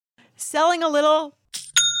Selling a little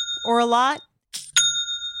or a lot?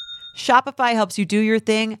 Shopify helps you do your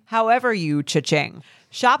thing however you cha-ching.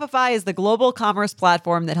 Shopify is the global commerce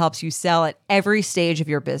platform that helps you sell at every stage of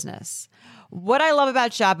your business. What I love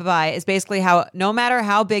about Shopify is basically how no matter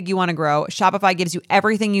how big you want to grow, Shopify gives you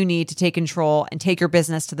everything you need to take control and take your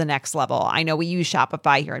business to the next level. I know we use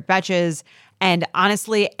Shopify here at Betches, and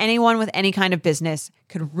honestly, anyone with any kind of business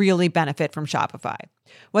could really benefit from Shopify.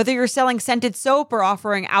 Whether you're selling scented soap or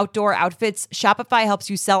offering outdoor outfits, Shopify helps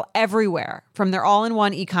you sell everywhere, from their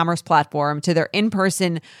all-in-one e-commerce platform to their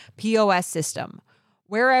in-person POS system.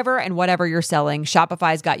 Wherever and whatever you're selling,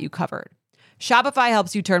 Shopify's got you covered. Shopify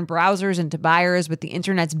helps you turn browsers into buyers with the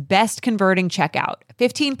internet's best converting checkout,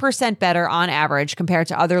 15% better on average compared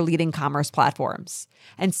to other leading commerce platforms.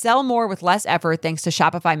 And sell more with less effort thanks to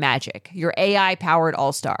Shopify Magic, your AI-powered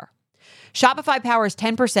all-star. Shopify powers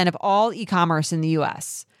 10% of all e-commerce in the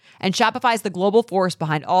U.S., and Shopify is the global force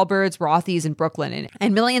behind Allbirds, Rothy's, and Brooklyn,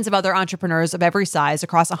 and millions of other entrepreneurs of every size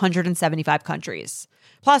across 175 countries.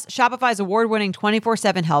 Plus, Shopify's award-winning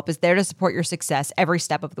 24/7 help is there to support your success every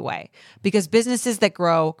step of the way, because businesses that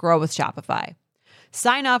grow, grow with Shopify.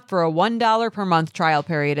 Sign up for a $1 per month trial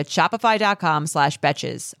period at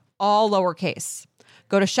shopify.com/betches, all lowercase.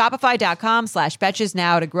 Go to shopify.com/betches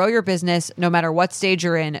now to grow your business no matter what stage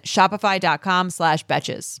you're in.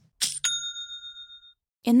 Shopify.com/betches.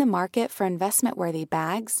 In the market for investment-worthy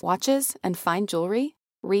bags, watches, and fine jewelry,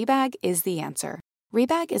 Rebag is the answer.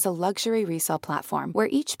 Rebag is a luxury resale platform where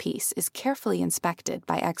each piece is carefully inspected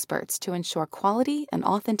by experts to ensure quality and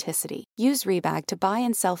authenticity. Use Rebag to buy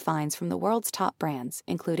and sell finds from the world's top brands,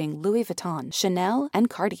 including Louis Vuitton, Chanel, and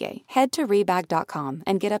Cartier. Head to Rebag.com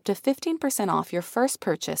and get up to 15% off your first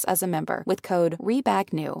purchase as a member with code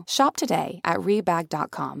REBAGNEW. Shop today at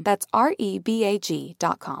Rebag.com. That's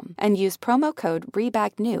REBAG.com. And use promo code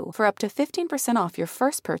REBAGNEW for up to 15% off your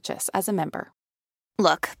first purchase as a member.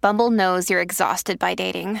 Look, Bumble knows you're exhausted by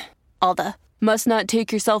dating. All the, must not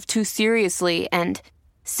take yourself too seriously, and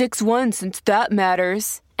 6'1" since that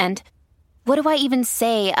matters, and what do I even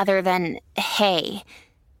say other than, hey?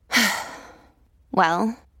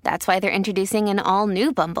 Well, that's why they're introducing an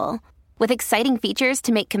all-new Bumble, with exciting features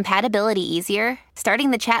to make compatibility easier, starting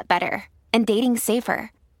the chat better, and dating safer.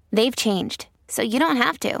 They've changed, so you don't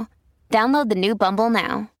have to. Download the new Bumble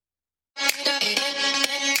now.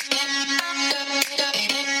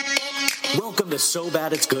 Welcome to So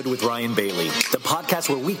Bad It's Good with Ryan Bailey, the podcast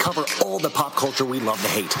where we cover all the pop culture we love to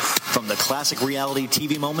hate, from the classic reality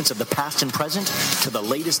TV moments of the past and present to the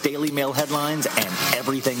latest Daily Mail headlines and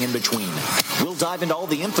everything in between. We'll dive into all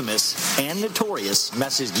the infamous and notorious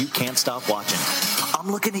messes you can't stop watching. I'm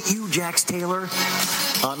looking at you, Jax Taylor.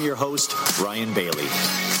 I'm your host, Ryan Bailey.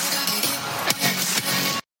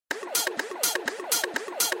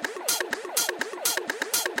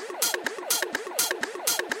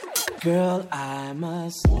 Girl, I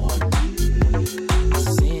must warn you, I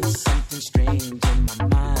sense something strange in my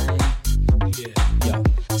mind. Yo,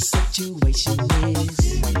 situation is,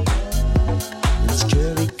 it's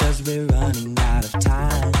purely cause we're running out of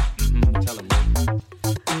time. Tell 'em.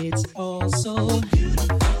 It's all so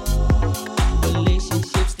beautiful.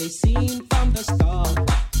 Relationships, they seem from the start.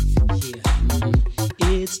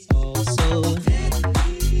 It's all so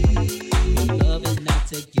deadly. The love is not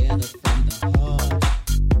together from the heart.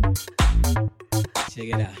 Check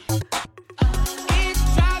it out. It's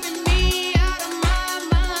driving me out of my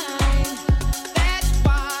mind. That's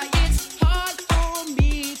why it's hard for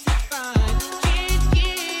me to find. Can't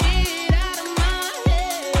get it out of my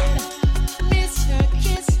head. Miss her,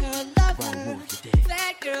 kiss her, love her.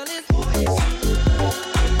 That girl is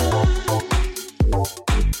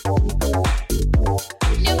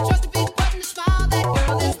never trust a big button to smile. That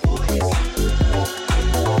girl is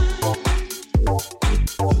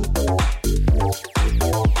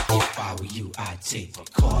I take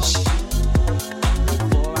precaution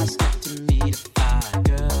before I step to meet a fly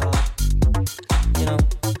girl, you know,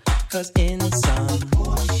 cause in some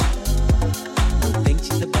portion, I think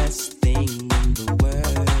she's the best thing in the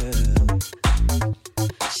world.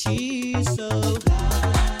 She's so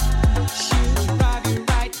fly, she'll drive you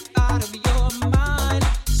right out of your mind,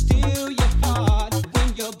 steal your heart when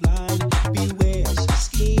you're blind. Beware, she's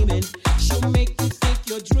scheming, she'll make you think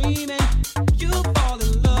you're dreaming. You fall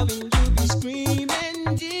in love and screaming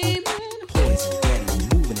demon. Poison, deadly,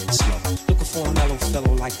 moving in slow. Looking for a mellow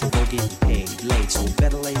fellow like to go getting paid, laid. So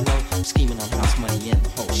better lay low, scheming on house money and the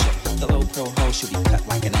whole show. The low pro hoe should be cut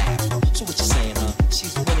like an apple. So what you saying, huh?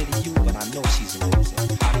 She's a winner to you, but I know she's a loser.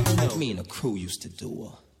 How do you know? Me and the crew used to do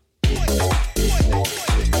her.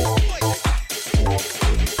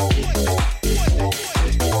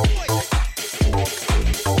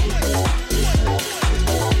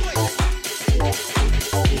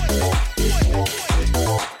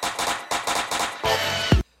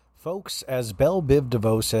 folks. As Belle Biv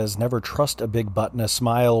DeVoe says, never trust a big butt and a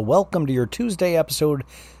smile. Welcome to your Tuesday episode.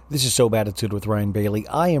 This is So Bad It's Good with Ryan Bailey.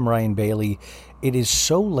 I am Ryan Bailey. It is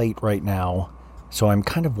so late right now, so I'm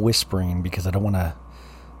kind of whispering because I don't want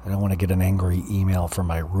to get an angry email from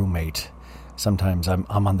my roommate. Sometimes I'm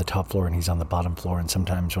on the top floor and he's on the bottom floor, and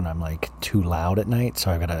sometimes when I'm like too loud at night, so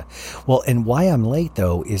I gotta... Well, and why I'm late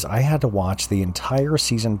though is I had to watch the entire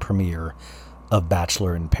season premiere of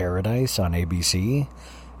Bachelor in Paradise on ABC,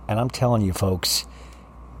 and I'm telling you folks,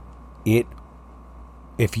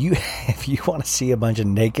 if you want to see a bunch of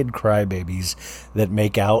naked crybabies that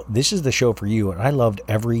make out, this is the show for you. And I loved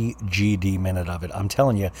every GD minute of it. I'm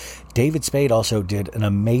telling you, David Spade also did an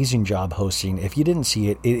amazing job hosting. If you didn't see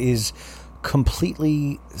it, it is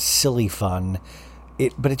completely silly fun.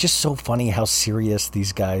 But it's just so funny how serious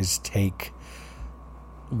these guys take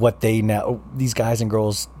what they now, these guys and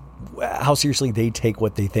girls, how seriously they take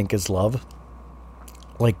what they think is love.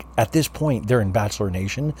 Like, at this point, they're in Bachelor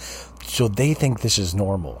Nation, so they think this is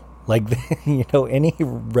normal. Like, you know, any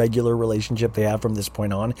regular relationship they have from this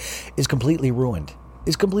point on is completely ruined.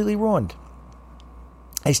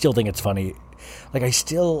 I still think it's funny. Like,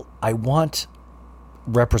 I want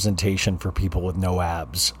representation for people with no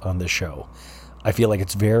abs on the show. I feel like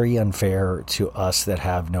it's very unfair to us that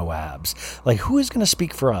have no abs. Like, who is going to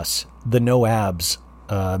speak for us, the no abs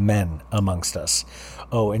men amongst us?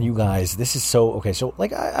 Oh, and you guys, this is so... Okay, so,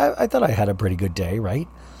 like, I thought I had a pretty good day, right?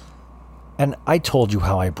 And I told you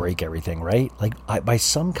how I break everything, right? Like, by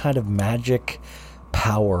some kind of magic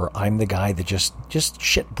power, I'm the guy that just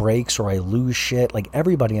shit breaks or I lose shit. Like,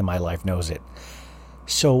 everybody in my life knows it.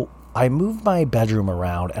 So, I moved my bedroom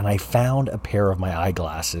around and I found a pair of my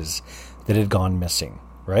eyeglasses that had gone missing,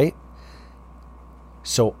 right?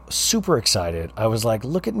 So, super excited. I was like,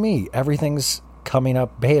 look at me. Everything's coming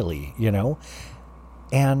up Bailey, you know?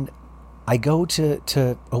 And I go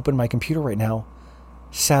to open my computer right now,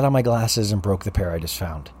 sat on my glasses and broke the pair I just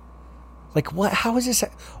found. Like, what? How is this?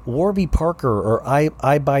 Warby Parker or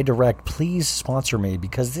I Buy Direct, please sponsor me,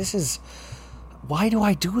 because this is... Why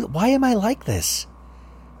am I like this?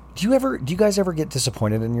 Do you guys ever get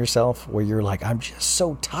disappointed in yourself where you're like, I'm just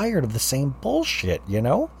so tired of the same bullshit, you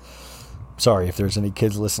know? Sorry if there's any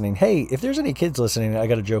kids listening. Hey, if there's any kids listening, I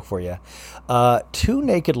got a joke for you. Two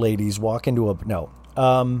naked ladies walk into a... No.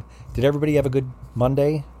 Did everybody have a good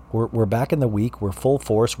Monday? We're back in the week. We're full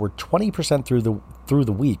force. We're 20% through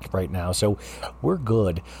the week right now, so we're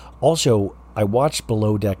good. Also, I watched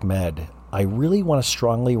Below Deck Med. I really want to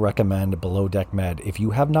strongly recommend Below Deck Med. If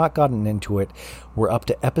you have not gotten into it, we're up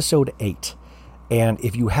to episode 8. And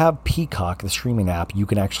if you have Peacock, the streaming app, you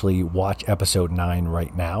can actually watch episode 9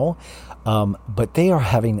 right now. But they are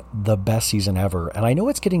having the best season ever. And I know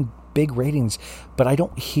it's getting big ratings, but I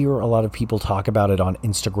don't hear a lot of people talk about it on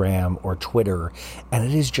Instagram or Twitter. And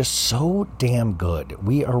it is just so damn good.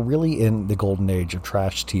 We are really in the golden age of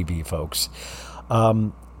trash TV, folks.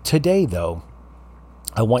 Today, though,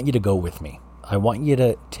 I want you to go with me. I want you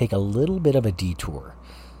to take a little bit of a detour.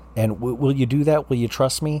 And will you do that? Will you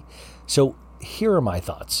trust me? So here are my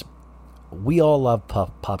thoughts. We all love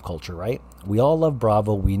pop culture, right? We all love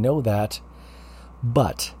Bravo. We know that.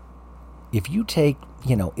 But if you take,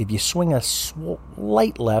 if you swing a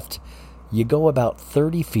slight left, you go about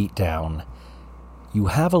 30 feet down, you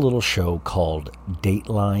have a little show called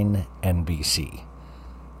Dateline NBC.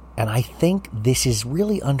 And I think this is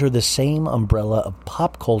really under the same umbrella of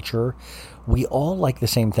pop culture. We all like the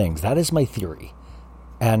same things. That is my theory.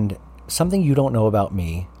 And something you don't know about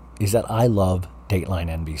me is that I love Dateline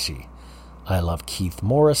NBC. I love Keith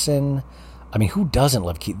Morrison. I mean, who doesn't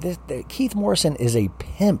love Keith? Keith Morrison is a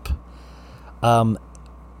pimp.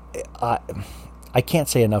 I can't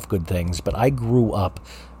say enough good things, but I grew up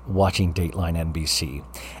watching Dateline NBC.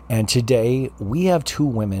 And today we have two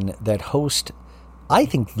women that host, I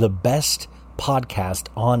think, the best podcast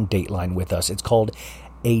on Dateline with us. It's called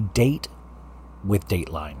A Date with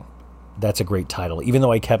Dateline. That's a great title. Even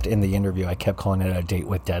though I kept calling it A Date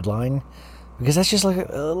with Deadline, because that's just like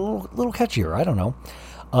a little catchier. I don't know.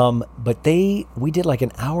 But we did like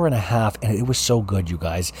an hour and a half, and it was so good, you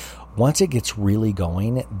guys. Once it gets really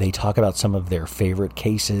going, they talk about some of their favorite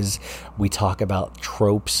cases. We talk about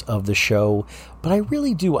tropes of the show. But I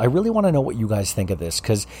really want to know what you guys think of this,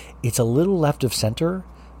 because it's a little left of center.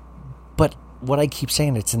 But what I keep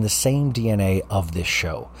saying, it's in the same DNA of this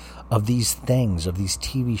show, of these things, of these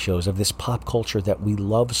TV shows, of this pop culture that we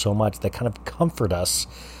love so much, that kind of comfort us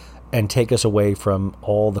and take us away from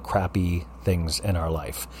all the crappy things in our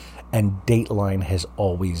life. And Dateline has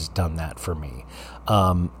always done that for me.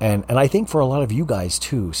 And I think for a lot of you guys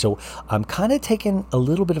too. So I'm kind of taking a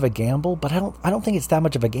little bit of a gamble, but I don't think it's that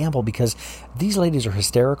much of a gamble because these ladies are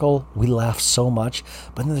hysterical. We laugh so much,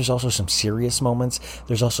 but then there's also some serious moments.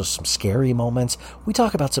 There's also some scary moments. We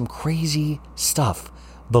talk about some crazy stuff.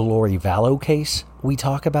 The Lori Vallow case we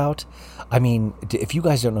talk about. I mean, if you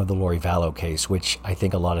guys don't know the Lori Vallow case, which I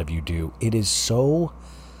think a lot of you do, it is so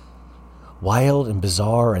wild and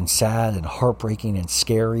bizarre and sad and heartbreaking and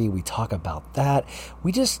scary. We talk about that.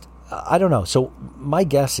 I don't know. So my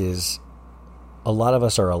guess is a lot of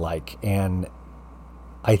us are alike. And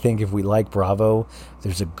I think if we like Bravo,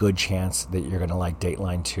 there's a good chance that you're going to like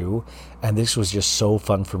Dateline too. And this was just so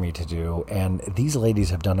fun for me to do. And these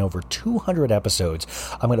ladies have done over 200 episodes.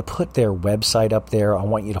 I'm going to put their website up there. I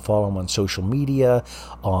want you to follow them on social media,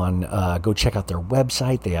 go check out their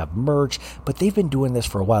website. They have merch, but they've been doing this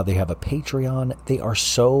for a while. They have a Patreon.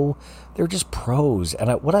 They're just pros.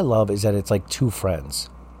 And what I love is that it's like two friends.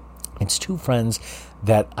 It's two friends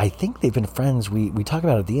that I think they've been friends. We talk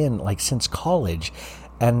about at the end, like since college.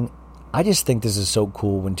 And I just think this is so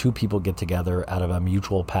cool when two people get together out of a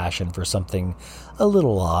mutual passion for something a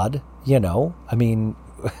little odd, I mean,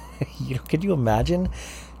 could you imagine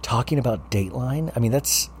talking about Dateline? I mean,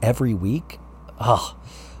 that's every week.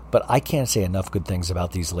 But I can't say enough good things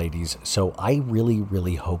about these ladies, so I really,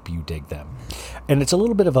 really hope you dig them. And it's a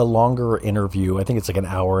little bit of a longer interview. I think it's like an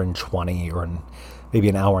hour and 20 or maybe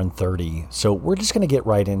an hour and 30. So we're just going to get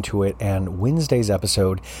right into it. And Wednesday's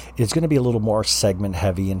episode is going to be a little more segment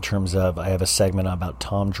heavy in terms of I have a segment about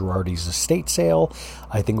Tom Girardi's estate sale.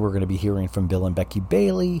 I think we're going to be hearing from Bill and Becky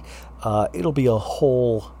Bailey. It'll be a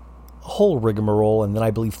whole rigmarole. And then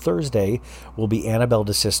I believe Thursday will be Annabelle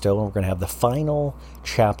DeSisto. And we're going to have the final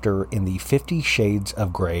chapter in the 50 Shades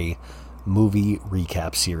of Grey movie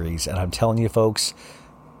recap series. And I'm telling you, folks,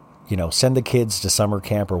 send the kids to summer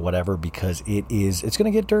camp or whatever, because it's going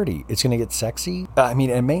to get dirty. It's going to get sexy.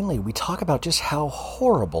 And mainly we talk about just how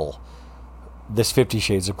horrible this 50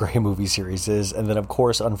 Shades of Grey movie series is. And then, of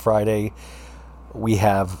course, on Friday, we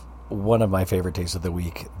have one of my favorite days of the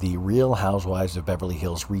week, the Real Housewives of Beverly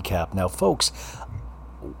Hills recap. Now, folks,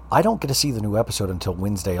 I don't get to see the new episode until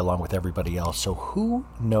Wednesday along with everybody else. So who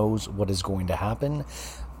knows what is going to happen?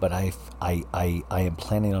 But I am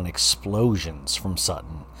planning on explosions from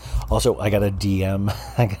Sutton. Also, I got a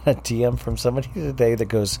DM from somebody today that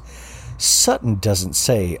goes, Sutton doesn't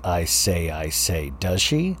say, I say, does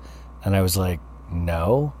she? And I was like,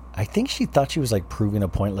 no. I think she thought she was like proving a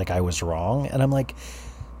point like I was wrong. And I'm like,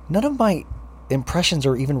 none of my impressions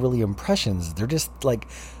are even really impressions. They're just like,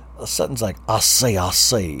 Sutton's like, I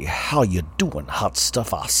say, how you doing, hot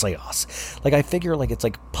stuff, I say. Like, I figure like it's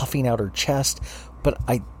like puffing out her chest. But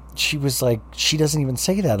she was like, she doesn't even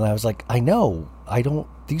say that. And I was like, I know,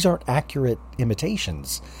 these aren't accurate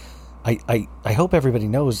imitations. I hope everybody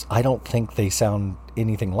knows I don't think they sound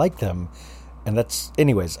anything like them. And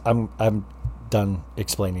anyways, I'm done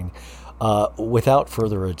explaining. Without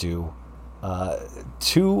further ado,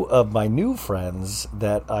 two of my new friends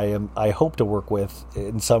that I hope to work with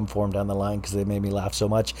in some form down the line because they made me laugh so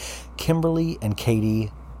much, Kimberly and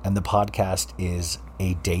Katie, and the podcast is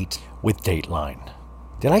A Date with Dateline.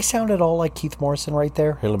 Did I sound at all like Keith Morrison right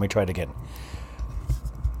there? Here, let me try it again.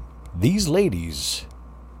 These ladies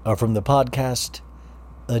are from the podcast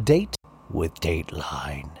A Date with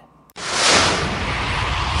Dateline.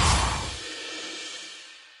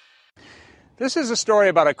 This is a story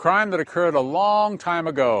about a crime that occurred a long time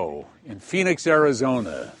ago in Phoenix,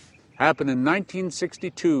 Arizona. Happened in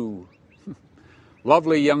 1962.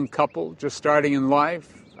 Lovely young couple just starting in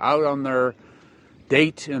life, out on their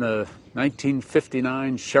date in a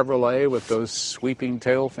 1959 Chevrolet with those sweeping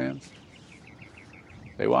tail fins.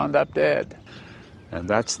 They wound up dead. And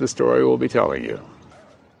that's the story we'll be telling you.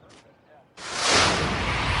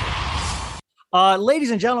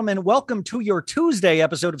 Ladies and gentlemen, welcome to your Tuesday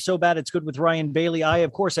episode of So Bad It's Good with Ryan Bailey. I,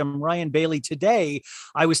 of course, am Ryan Bailey. Today,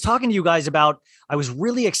 I was talking to you guys about, I was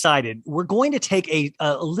really excited. We're going to take a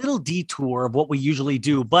little detour of what we usually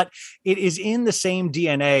do, but it is in the same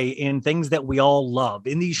DNA in things that we all love,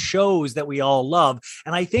 in these shows that we all love.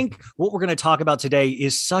 And I think what we're going to talk about today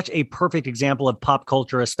is such a perfect example of pop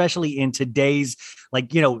culture, especially in today's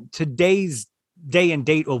day and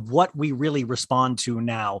date of what we really respond to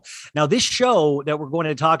now. Now, this show that we're going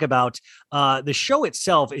to talk about, the show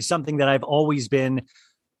itself is something that I've always been,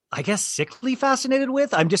 I guess, sickly fascinated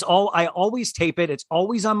with. I always tape it. It's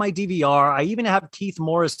always on my DVR. I even have Keith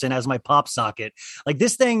Morrison as my pop socket. Like,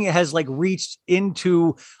 this thing has like reached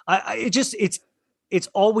into, it's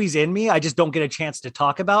always in me. I just don't get a chance to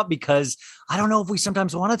talk about because I don't know if we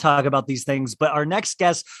sometimes want to talk about these things, but our next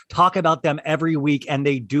guests talk about them every week and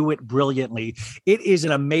they do it brilliantly. It is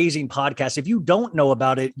an amazing podcast. If you don't know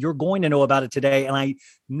about it, you're going to know about it today. And I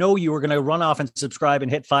know you are going to run off and subscribe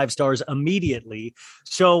and hit 5 stars immediately.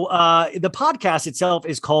 So the podcast itself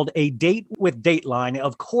is called A Date with Dateline.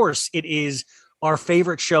 Of course, it is our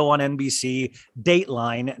favorite show on NBC,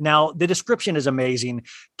 Dateline. Now, the description is amazing.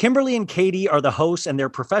 Kimberly and Katie are the hosts, and they're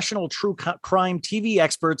professional true crime TV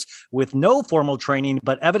experts with no formal training,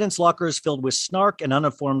 but evidence lockers filled with snark and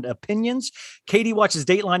uninformed opinions. Katie watches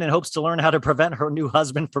Dateline and hopes to learn how to prevent her new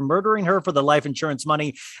husband from murdering her for the life insurance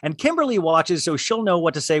money. And Kimberly watches so she'll know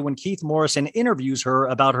what to say when Keith Morrison interviews her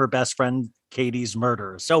about her best friend Katie's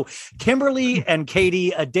murder. So Kimberly and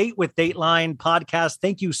Katie, A Date with Dateline podcast.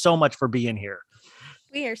 Thank you so much for being here.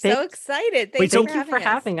 We are so excited. Thank you for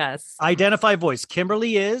having us. Identify voice.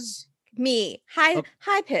 Kimberly is me. High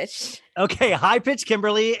pitch. Okay, high pitch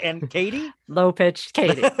Kimberly and Katie. Low pitch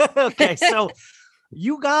Katie. Okay, so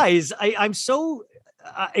you guys, I'm so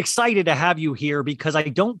excited to have you here because I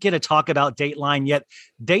don't get to talk about Dateline yet.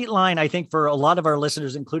 Dateline, I think for a lot of our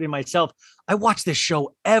listeners, including myself, I watch this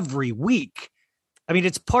show every week. I mean,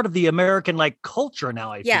 it's part of the American culture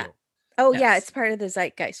now. I feel. Oh yes. Yeah, it's part of the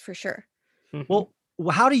zeitgeist for sure. Well,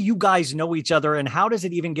 how do you guys know each other and how does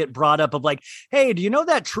it even get brought up of hey, do you know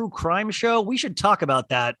that true crime show? We should talk about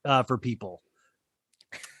that for people.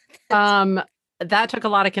 That took a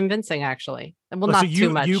lot of convincing, actually. Well, not too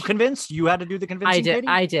much. You convinced? You had to do the convincing?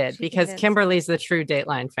 I did because Kimberly's the true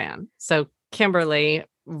Dateline fan. So Kimberly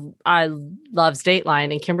loves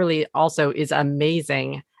Dateline, and Kimberly also is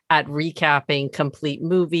amazing at recapping complete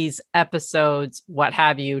movies, episodes, what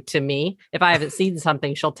have you, to me. If I haven't seen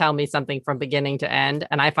something, she'll tell me something from beginning to end,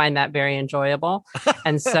 and I find that very enjoyable.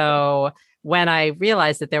 And so when I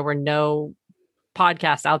realized that there were no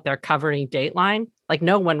podcasts out there covering Dateline,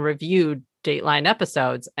 no one reviewed Dateline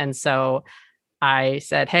episodes. And so I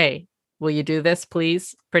said, hey, will you do this,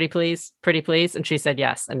 please? Pretty please? And she said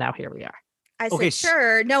yes. And now here we are. I said,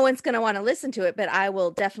 sure, no one's going to want to listen to it, but I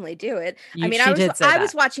will definitely do it. I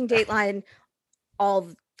was watching Dateline all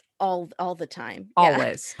the time.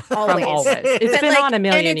 Always. Yeah. Always. It's been on a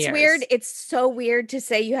million years. And it's weird. It's so weird to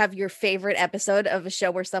say you have your favorite episode of a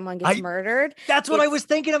show where someone gets murdered. That's what I was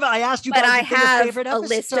thinking about. I asked you guys. But I have a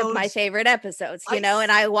list of my favorite episodes, and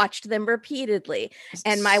I watched them repeatedly.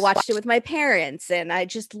 And I watched it with my parents, and I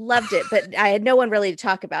just loved it. But I had no one really to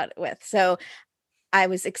talk about it with. So I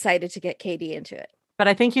was excited to get Katie into it. But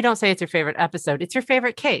I think you don't say it's your favorite episode. It's your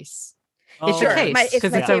favorite case. It's your case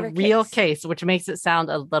because it's a real case, which makes it sound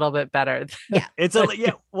a little bit better. Yeah,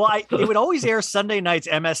 Well, it would always air Sunday nights.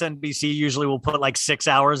 MSNBC usually will put 6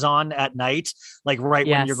 hours on at night, when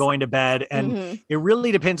you're going to bed, and it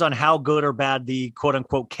really depends on how good or bad the quote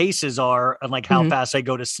unquote cases are, and how fast I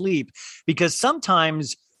go to sleep. Because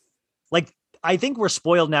sometimes, I think we're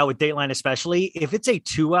spoiled now with Dateline, especially if it's a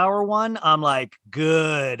 2-hour one. I'm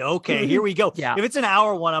good, okay, here we go. Yeah. If it's an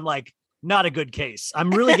hour one, I'm not a good case.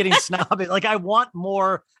 I'm really getting snobby. I want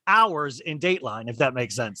more hours in Dateline, if that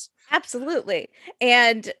makes sense. Absolutely.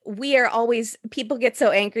 And people get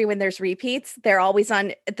so angry when there's repeats. They're always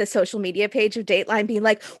on the social media page of Dateline being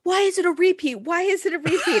why is it a repeat? Why is it a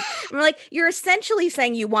repeat? I'm you're essentially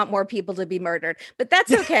saying you want more people to be murdered, but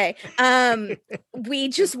that's okay. We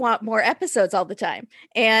just want more episodes all the time.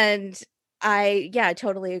 And I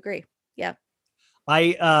totally agree. Yeah.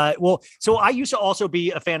 So I used to also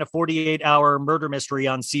be a fan of 48 Hour Murder Mystery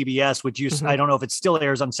on CBS, which I don't know if it still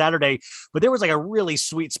airs on Saturday, but there was a really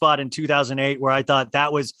sweet spot in 2008 where I thought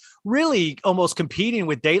that was really almost competing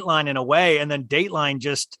with Dateline in a way. And then Dateline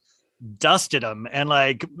just dusted them, and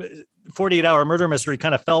 48 Hour Murder Mystery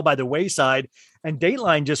kind of fell by the wayside. And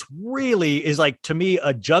Dateline just really is to me,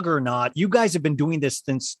 a juggernaut. You guys have been doing this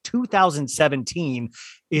since 2017.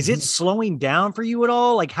 Is it slowing down for you at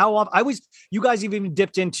all? How often? You guys have even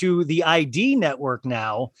dipped into the ID network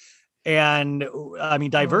now. And I mean,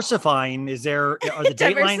 diversifying, are the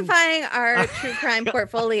diversifying our true crime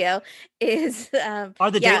portfolio is, are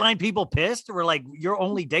the Dateline people pissed? Or you're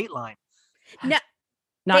only Dateline? No.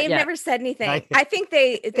 Not They've yet. never said anything. I think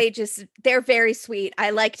they're very sweet. I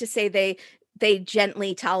like to say they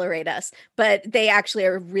gently tolerate us, but they actually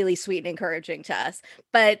are really sweet and encouraging to us.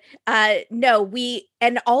 But no,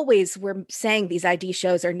 we're saying these ID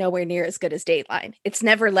shows are nowhere near as good as Dateline. It's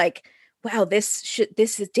never wow, this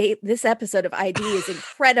episode of ID is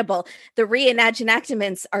incredible. The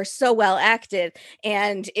reenactments are so well acted,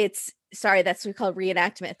 and it's Sorry, that's what we call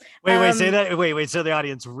reenactment. Wait, say that. Wait. So the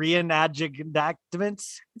audience,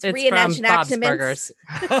 reenactments? It's from Bob's Burgers.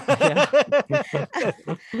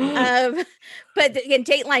 But again,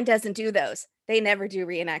 Dateline doesn't do those. They never do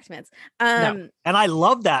reenactments. No. And I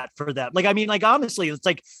love that for them. Like, I mean, like, honestly, it's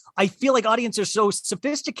like, I feel like audience are so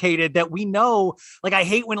sophisticated that we know, like, I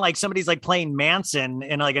hate when like somebody's like playing Manson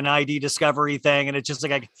in like an ID Discovery thing. And it's just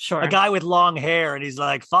like a guy with long hair. And he's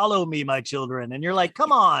like, follow me, my children. And you're like,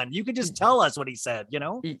 come on, you could just tell us what he said, you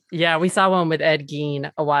know? Yeah. We saw one with Ed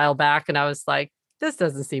Gein a while back. And I was like, this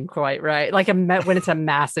doesn't seem quite right. Like when it's a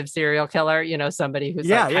massive serial killer, you know, somebody who's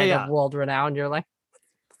kind of world renowned, you're like,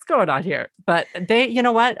 what's going on here? But they, you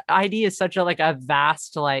know what? ID is such a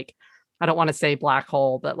vast, like, I don't want to say black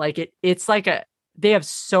hole, but like it's like they have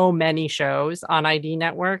so many shows on ID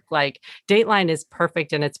Network. Like Dateline is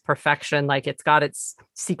perfect in its perfection. Like it's got its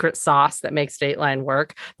secret sauce that makes Dateline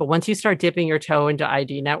work. But once you start dipping your toe into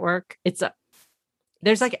ID Network,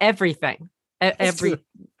 there's like everything. Every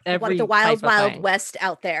the wild west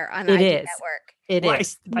out there on ID Network. It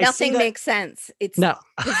is. Nothing makes sense. It's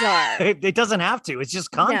bizarre. It doesn't have to. It's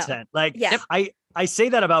just content. No. Like I say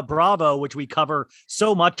that about Bravo, which we cover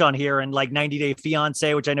so much on here, and like 90 Day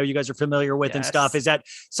Fiance, which I know you guys are familiar with and stuff, is that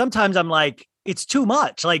sometimes I'm like, it's too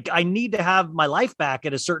much. Like I need to have my life back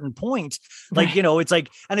at a certain point. Like, you know, it's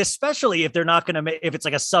like, and especially if they're not going to make, if it's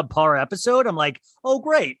like a subpar episode, I'm like, oh,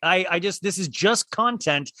 great. This is just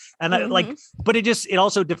content. And I like, but it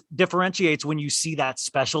also differentiates when you see that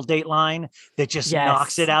special Dateline that just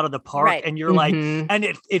knocks it out of the park. And you're like, and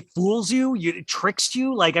it fools you, it tricks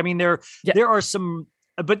you. Like, I mean, there are some,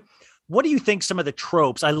 but what do you think some of the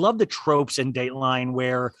tropes? I love the tropes in Dateline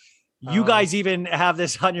where you guys even have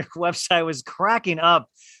this on your website. I was cracking up.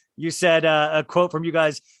 You said a quote from you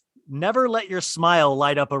guys, never let your smile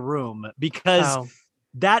light up a room, because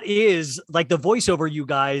that is like the voiceover you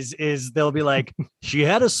guys is they'll be like, she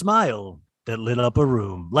had a smile that lit up a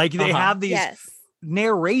room. Like they have these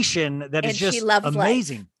narration that is just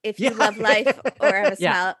amazing. Life. If you love life or have a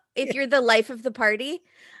smile, if you're the life of the party,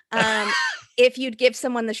 if you'd give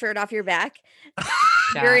someone the shirt off your back,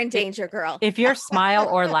 you're in danger, girl. If your smile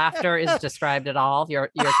or laughter is described at all, you're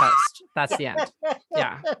toast. That's the end.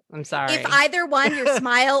 Yeah, I'm sorry. If either one, your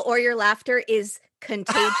smile or your laughter is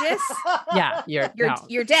contagious, you're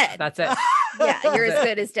dead. That's it. Yeah, you're as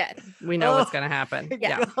good as dead. We know what's going to happen.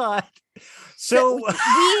 Yeah. God. So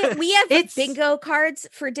we have bingo cards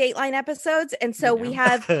for Dateline episodes, and so we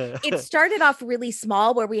have. It started off really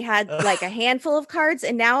small, where we had like a handful of cards,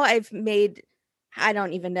 and now I've made, I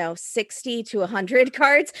don't even know, 60 to 100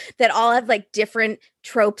 cards that all have like different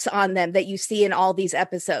tropes on them that you see in all these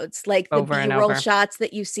episodes, like the B-roll shots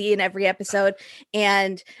that you see in every episode,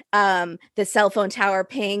 and the cell phone tower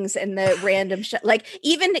pings and the random like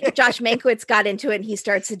even Josh Mankiewicz got into it, and he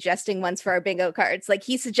started suggesting ones for our bingo cards. Like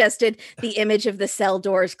he suggested the image of the cell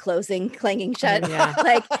doors closing, clanging shut,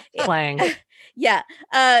 like clang.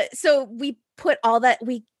 So we put all that,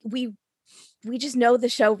 we just know the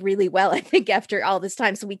show really well, I think, after all this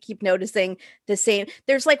time. So we keep noticing the same.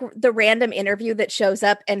 There's like the random interview that shows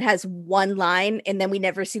up and has one line, and then we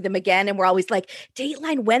never see them again. And we're always like,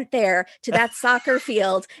 Dateline went there to that soccer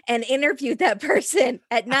field and interviewed that person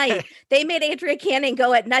at night. They made Andrea Canning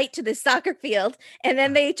go at night to the soccer field, and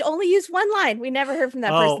then they only used one line. We never heard from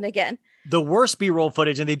that person again. The worst B-roll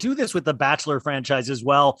footage, and they do this with the Bachelor franchise as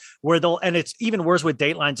well, where and it's even worse with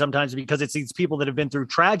Dateline sometimes, because it's these people that have been through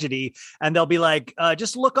tragedy, and they'll be like,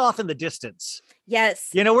 just look off in the distance. Yes.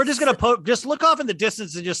 You know, we're just going to just look off in the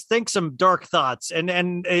distance and just think some dark thoughts.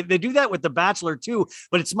 And they do that with the Bachelor too,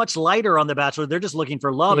 but it's much lighter on the Bachelor. They're just looking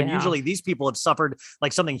for love. And usually these people have suffered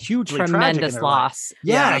like something hugely tragic in their loss.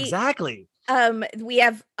 Yeah, exactly. We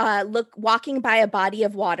have walking by a body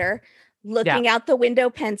of water, looking out the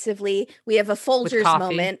window pensively. We have a Folgers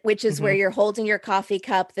moment, which is where you're holding your coffee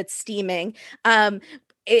cup that's steaming.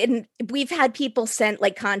 And we've had people send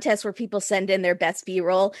like contests where people send in their best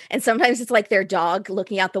B-roll, and sometimes it's like their dog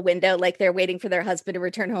looking out the window, like they're waiting for their husband to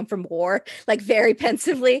return home from war, like very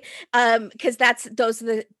pensively, because those are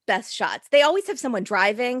the best shots. They always have someone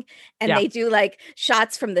driving, and they do like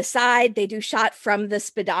shots from the side. They do shot from the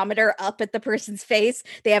speedometer up at the person's face.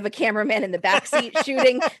 They have a cameraman in the backseat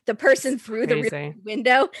shooting the person through the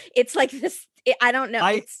window. It's like this. I don't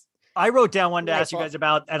know. I wrote down one to ask you guys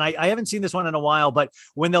about, and I haven't seen this one in a while, but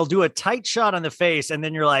when they'll do a tight shot on the face, and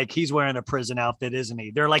then you're like, he's wearing a prison outfit, isn't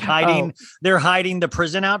he? They're like they're hiding the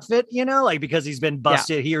prison outfit, you know, like because he's been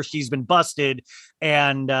busted, he or she's been busted.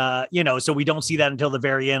 And, you know, so we don't see that until the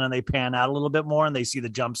very end, and they pan out a little bit more and they see the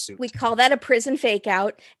jumpsuit. We call that a prison fake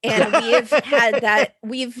out. And we have had that.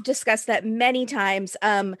 We've discussed that many times.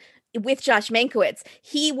 with Josh Mankiewicz,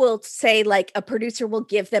 he will say like a producer will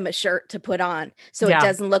give them a shirt to put on so it Yeah.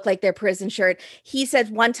 doesn't look like their prison shirt. He said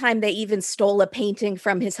one time they even stole a painting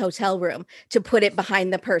from his hotel room to put it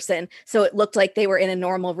behind the person so it looked like they were in a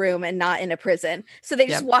normal room and not in a prison. So they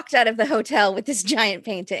just walked out of the hotel with this giant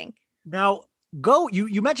painting. Now,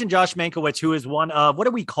 you mentioned Josh Mankiewicz, who is one of what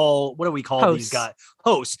do we call these guys?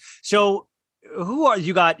 Hosts. So who are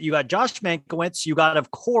you got Josh Mankiewicz, you got, of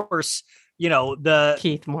course, the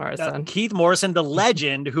Keith Morrison, the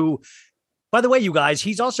legend, who, by the way, you guys,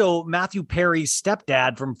 he's also Matthew Perry's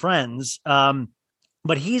stepdad from Friends.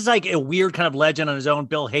 But he's like a weird kind of legend on his own.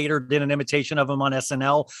 Bill Hader did an imitation of him on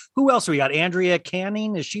SNL. Who else we got? Andrea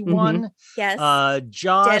Canning, is she one? Yes.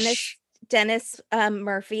 Josh. Dennis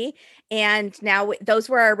Murphy. And now those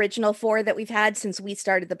were our original 4 that we've had since we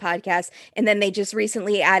started the podcast. And then they just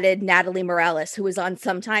recently added Natalie Morales, who was on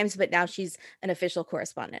sometimes, but now she's an official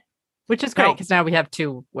correspondent. Which is great because now we have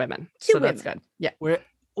 2 women. That's good. Yeah.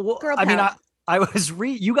 I was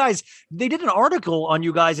you guys, they did an article on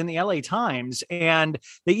you guys in the LA Times, and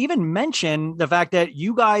they even mentioned the fact that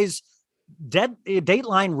you guys,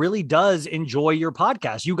 Dateline really does enjoy your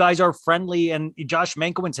podcast. You guys are friendly, and Josh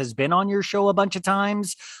Mankiewicz has been on your show a bunch of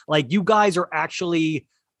times. Like, you guys are actually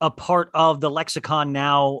a part of the lexicon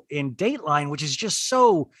now in Dateline, which is just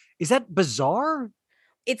so, is that bizarre?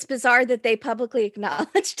 It's bizarre that they publicly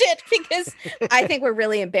acknowledged it because I think we're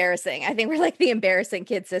really embarrassing. I think we're like the embarrassing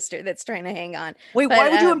kid sister that's trying to hang on. Wait, why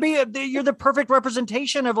would you be? You're the perfect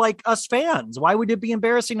representation of like us fans. Why would it be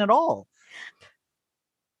embarrassing at all?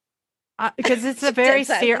 Because it's a very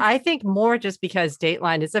serious, I think more just because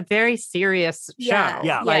Dateline is a very serious show.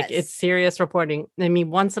 Yeah. Like it's serious reporting. I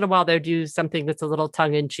mean, once in a while they'll do something that's a little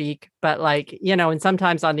tongue in cheek, but like, and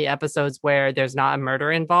sometimes on the episodes where there's not a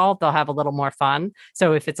murder involved, they'll have a little more fun.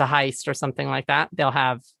 So if it's a heist or something like that, they'll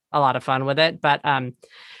have a lot of fun with it. But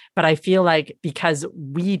I feel like because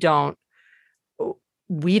we don't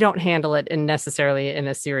handle it necessarily in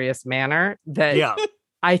a serious manner, that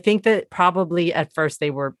I think that probably at first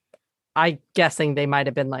I'm guessing they might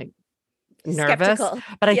have been like nervous,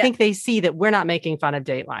 but I think they see that we're not making fun of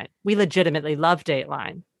Dateline. We legitimately love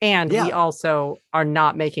Dateline. And we also are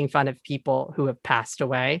not making fun of people who have passed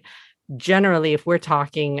away. Generally, if we're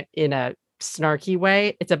talking in a snarky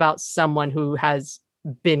way, it's about someone who has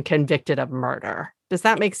been convicted of murder. Does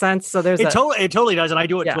that make sense? So it totally does. And I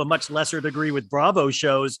do it to a much lesser degree with Bravo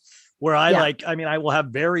shows where I will have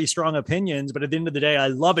very strong opinions, but at the end of the day, I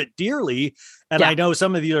love it dearly. And I know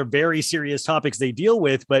some of these are very serious topics they deal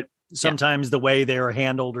with, but sometimes the way they're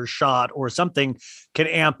handled or shot or something can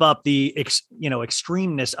amp up the,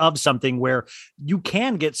 extremeness of something where you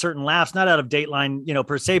can get certain laughs, not out of Dateline,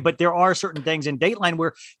 per se, but there are certain things in Dateline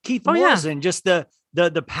where Keith Morrison, just the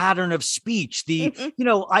pattern of speech,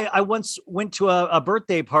 I once went to a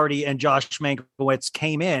birthday party and Josh Mankiewicz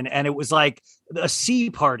came in and it was like a C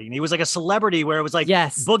party. And he was like a celebrity where it was like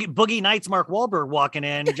Boogie Nights, Mark Wahlberg walking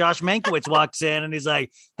in, Josh Mankiewicz walks in and he's like,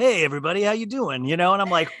 "Hey everybody, how you doing?" And I'm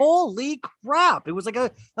like, holy crap. It was like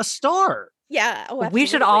a star. Yeah. Oh, we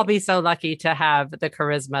should all be so lucky to have the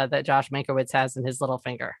charisma that Josh Mankiewicz has in his little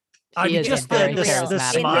finger. He is just very the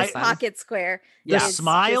charismatic smile, in his pocket square. The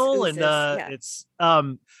smile and it's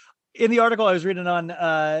in the article I was reading on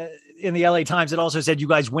in the LA Times, it also said you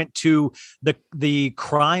guys went to the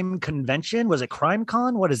crime convention. Was it Crime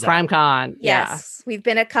Con? What is that? Crime Con. Yes. We've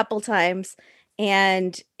been a couple times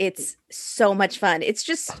and it's so much fun. It's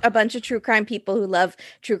just a bunch of true crime people who love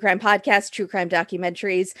true crime podcasts, true crime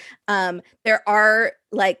documentaries. There are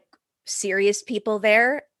like serious people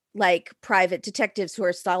there, like private detectives who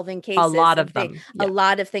are solving cases. A lot of them. A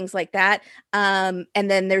lot of things like that. And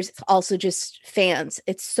then there's also just fans.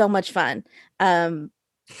 It's so much fun.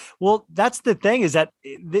 Well, that's the thing is that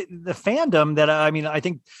the fandom that, I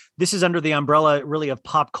think this is under the umbrella really of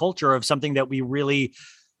pop culture, of something that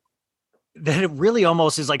that it really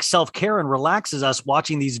almost is like self-care and relaxes us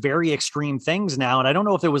watching these very extreme things now. And I don't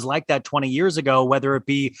know if it was like that 20 years ago, whether it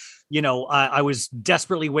be, I was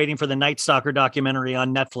desperately waiting for the Night Stalker documentary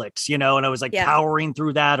on Netflix, and I was like powering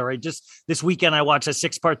through that. Or this weekend, I watched a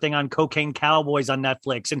 6-part thing on Cocaine Cowboys on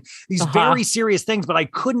Netflix and these very serious things, but I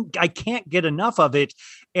can't get enough of it.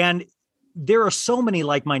 And there are so many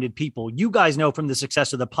like-minded people, you guys know from the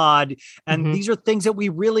success of the pod. And these are things that we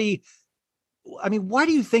really, why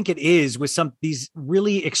do you think it is with these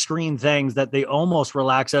really extreme things that they almost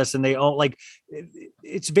relax us and they all like,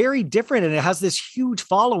 it's very different and it has this huge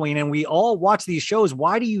following and we all watch these shows.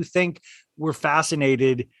 Why do you think we're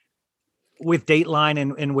fascinated with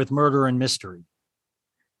Dateline and with murder and mystery?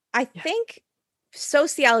 I think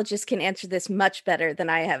sociologists can answer this much better than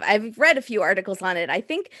I have. I've read a few articles on it. I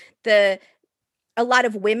think the a lot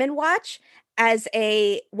of women watch as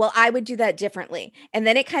well, I would do that differently. And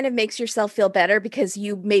then it kind of makes yourself feel better because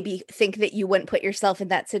you maybe think that you wouldn't put yourself in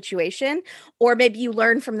that situation, or maybe you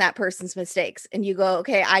learn from that person's mistakes and you go,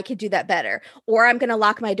 okay, I could do that better, or I'm going to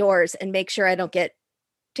lock my doors and make sure I don't get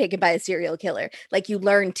taken by a serial killer. Like, you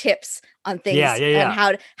learn tips on things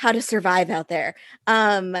and how to survive out there.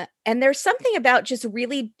 And there's something about just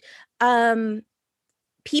really,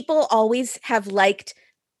 people always have liked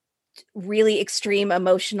really extreme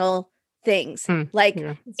emotional things,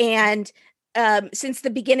 and since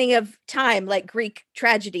the beginning of time, like Greek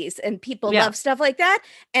tragedies, and people love stuff like that.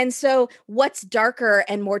 And so what's darker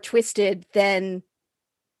and more twisted than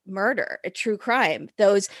murder, a true crime?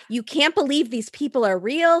 Those, you can't believe these people are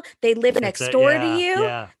real. They live next door to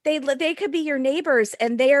you. They could be your neighbors,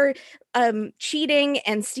 and they're cheating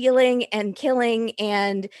and stealing and killing,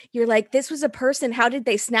 and you're like, this was a person. How did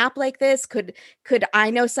they snap like this? Could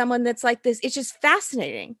I know someone that's like this? It's just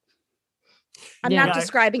fascinating. I'm not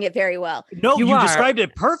describing it very well. No, you described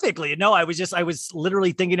it perfectly. No, I was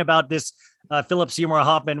literally thinking about this. Philip Seymour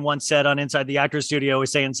Hoffman once said on Inside the Actors Studio,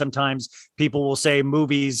 is saying sometimes people will say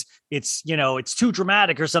movies, it's too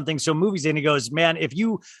dramatic or something. So movies, and he goes, man, if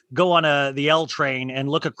you go on the L train and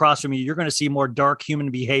look across from you, you're going to see more dark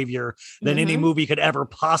human behavior than any movie could ever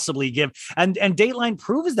possibly give. And Dateline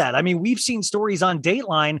proves that. I mean, we've seen stories on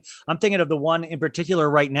Dateline. I'm thinking of the one in particular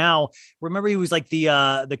right now. Remember, he was like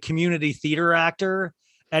the community theater actor.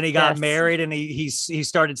 And he got married, and he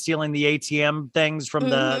started stealing the ATM things from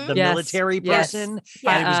the military person.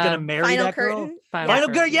 Yeah. And he was going to marry that girl. Final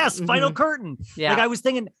curtain. Yes, Final Curtain. Yeah. Like, I was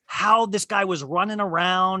thinking how this guy was running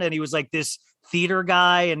around, and he was like this theater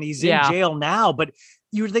guy, and he's in jail now. But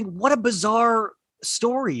you would think, what a bizarre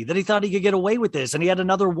story that he thought he could get away with this, and he had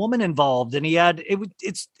another woman involved, and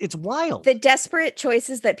it's wild. The desperate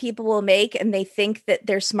choices that people will make, and they think that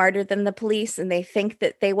they're smarter than the police, and they think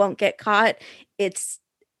that they won't get caught. It's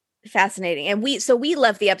fascinating. And we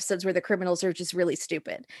love the episodes where the criminals are just really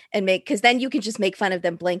stupid, and because then you can just make fun of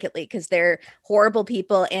them blanketly because they're horrible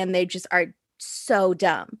people and they just are so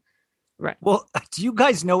dumb. Right. Well, do you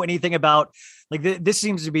guys know anything about, like, this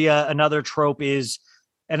seems to be another trope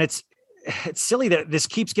and it's silly that this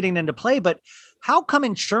keeps getting into play, but how come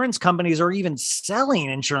insurance companies are even selling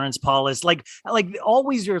insurance policies? Like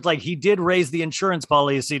always, you're like, he did raise the insurance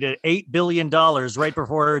policy to $8 billion right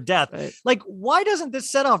before her death. Right. Like, why doesn't this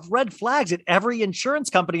set off red flags at every insurance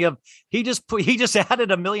company of he just added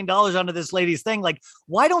 $1 million onto this lady's thing? Like,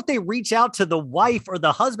 why don't they reach out to the wife or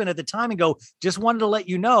the husband at the time and go, just wanted to let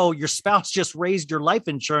you know your spouse just raised your life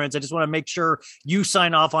insurance. I just want to make sure you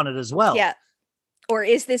sign off on it as well. Yeah. Or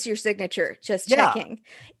is this your signature? Just checking.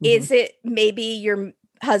 Is it maybe your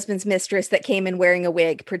husband's mistress that came in wearing a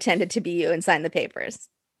wig, pretended to be you, and signed the papers?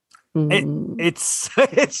 It's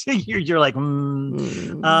you're like,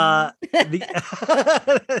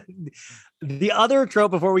 the other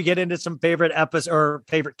trope before we get into some favorite episodes or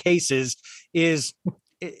favorite cases is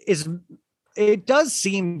it does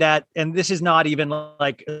seem that, and this is not even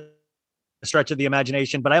like a stretch of the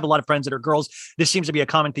imagination, but I have a lot of friends that are girls. This seems to be a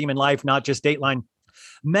common theme in life, not just Dateline.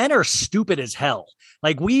 Men are stupid as hell.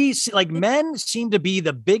 Like, men seem to be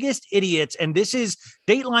the biggest idiots. And this is,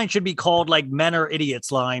 Dateline should be called like Men Are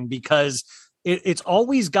Idiots line, because it's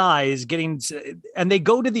always guys getting, and they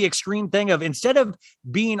go to the extreme thing of, instead of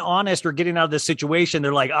being honest or getting out of this situation,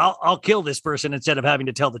 they're like, I'll kill this person instead of having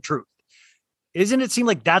to tell the truth. Isn't it seem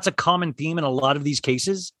like that's a common theme in a lot of these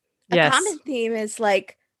cases? A common theme is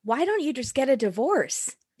like, why don't you just get a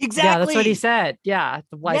divorce? Exactly. Yeah, that's what he said. Yeah.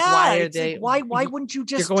 Why are they? Why wouldn't you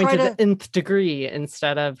just you're going to the nth degree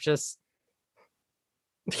instead of just?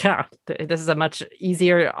 Yeah, this is a much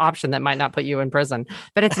easier option that might not put you in prison,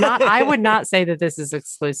 but it's not. I would not say that this is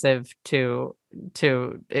exclusive to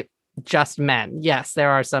just men. Yes, there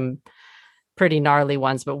are some pretty gnarly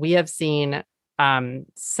ones, but we have seen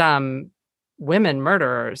some women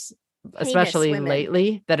murderers, especially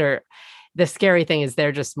lately, that are. The scary thing is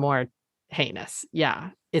they're just more heinous.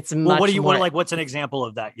 Yeah. It's much more. What's an example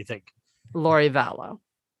of that, you think? Lori Vallow.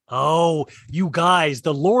 Oh, you guys,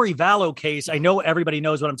 the Lori Vallow case. I know everybody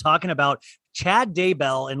knows what I'm talking about. Chad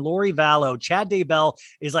Daybell and Lori Vallow. Chad Daybell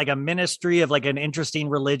is like a ministry of like an interesting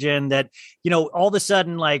religion that, all of a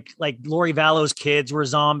sudden, like Lori Vallow's kids were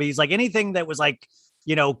zombies, like anything that was like,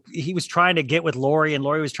 he was trying to get with Lori and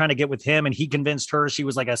Lori was trying to get with him, and he convinced her she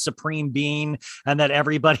was like a supreme being and that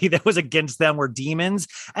everybody that was against them were demons.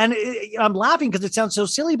 And I'm laughing because it sounds so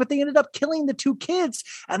silly, but they ended up killing the two kids,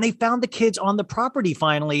 and they found the kids on the property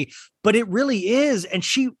finally, but it really is. And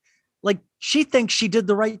she thinks she did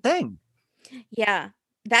the right thing. Yeah.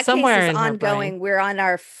 That case is ongoing. We're on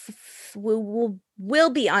our, we'll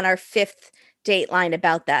be on our fifth Dateline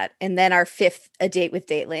about that, and then our 5th A Date with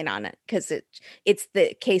Dateline on it, because it's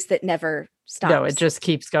the case that never stops. No, it just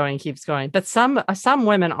keeps going. But some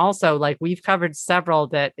women also, like, we've covered several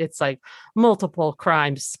that it's like multiple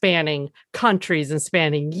crimes spanning countries and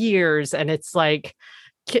spanning years, and it's like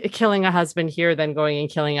killing a husband here, then going and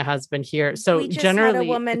killing a husband here. So we just generally, had a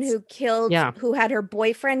woman who had her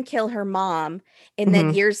boyfriend kill her mom, and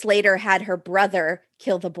then Mhm. years later had her brother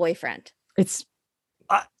kill the boyfriend. It's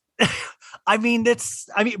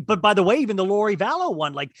but by the way, even the Lori Vallow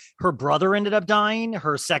one, like her brother ended up dying,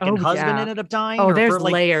 her second husband ended up dying. Oh, there's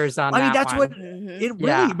layers on that. That's one. what Mhm. it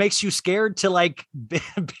really makes you scared to like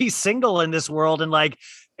be single in this world. And like,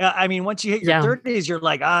 once you hit your 30s, you're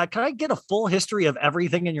like, can I get a full history of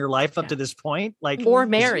everything in your life up to this point? Like, or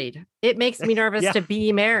married. It makes me nervous to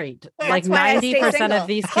be married. Like why I stay 90% single. of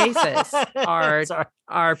these cases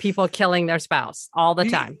are people killing their spouse all the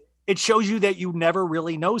time. It shows you that you never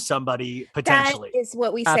really know somebody potentially. That is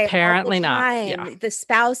what we say. Apparently all the not. time. Yeah. The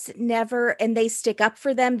spouse never, and they stick up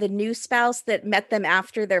for them. The new spouse that met them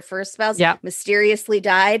after their first spouse mysteriously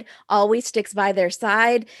died always sticks by their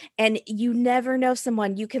side. And you never know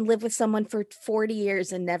someone. You can live with someone for 40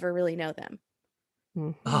 years and never really know them.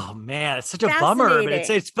 Oh man, it's such a bummer.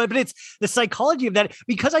 But it's the psychology of that,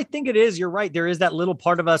 because I think it is. You're right. There is that little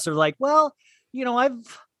part of us are like, well,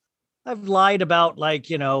 I've lied about, like,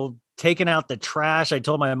 taking out the trash. I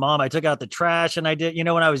told my mom I took out the trash, and I did,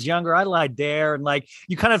 when I was younger, I lied there. And like,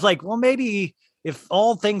 you kind of like, well, maybe if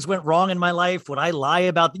all things went wrong in my life, would I lie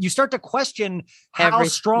about that? You start to question how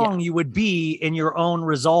strong you would be in your own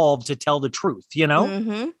resolve to tell the truth,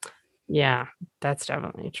 Mm-hmm. Yeah, that's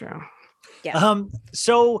definitely true. Yeah.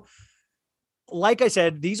 So like I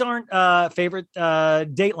said, these aren't favorite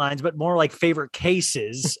datelines, but more like favorite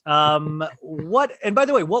cases. And by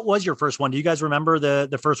the way, what was your first one? Do you guys remember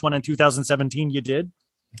the first one in 2017 you did?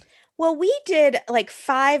 Well, we did like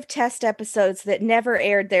 5 test episodes that never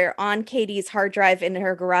aired. They're on Katie's hard drive in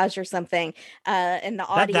her garage or something. And the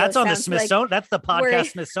audio that's on the Smithsonian. That's the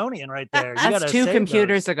podcast Smithsonian right there. You That's 2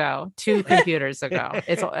 computers ago. 2 computers ago.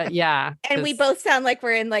 It's And we both sound like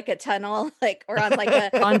we're in like a tunnel, like or on like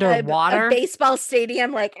a underwater a baseball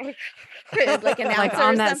stadium, like announcer like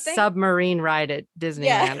on or that something. submarine ride at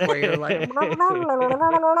Disneyland where you're like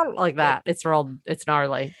like that. It's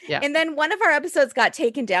gnarly. Yeah. And then one of our episodes got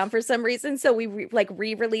taken down for some reason, so we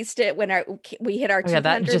re-released it when we hit our 200th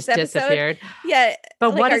that just episode. disappeared. Yeah,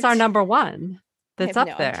 but what is our number one that's I have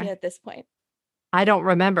up no there idea at this point? I don't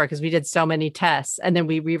remember, because we did so many tests and then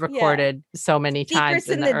we re-recorded so many times Secrets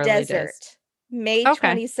in in the the early Desert. days. May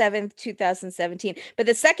 27th, 2017. But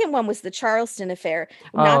the second one was the Charleston affair,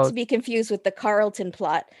 not to be confused with the Carlton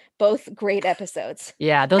plot. Both great episodes.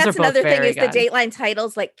 Yeah, those That's are both another thing very is good. the Dateline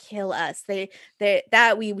titles like kill us.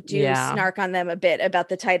 That we do snark on them a bit about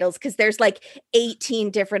the titles, because there's like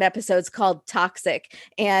 18 different episodes called Toxic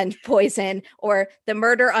and Poison, or The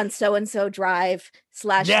Murder on So and So Drive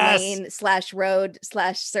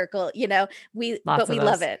 /lane/road/circle. We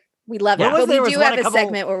love it. We love it. But we do have a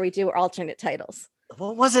segment where we do alternate titles.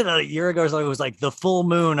 What was it a year ago? It was like the full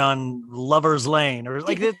moon on Lover's Lane, or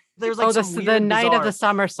like there's like the night of the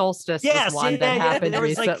summer solstice was one that happened there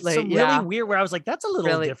was recently. Like some really weird where I was like, that's a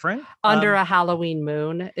little different. Under a Halloween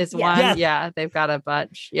moon is one. Yeah, they've got a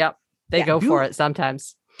bunch. Yep, they go for it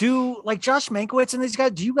sometimes. Do like Josh Mankiewicz and these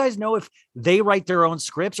guys? Do you guys know if they write their own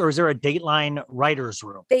scripts, or is there a Dateline writers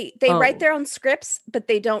room? They write their own scripts, but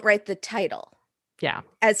they don't write the title. Yeah,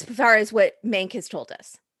 as far as what Mank has told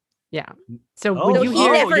us. Yeah. So he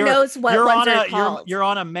never knows what ones are called. You're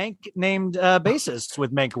on a Mank named basis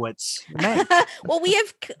with Mankiewicz. Well, we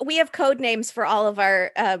have code names for all of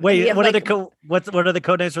our. Wait, what are the code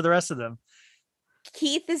names for the rest of them?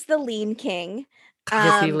 Keith is the lean king.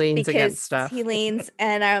 He leans against stuff. He leans,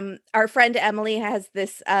 and our friend Emily has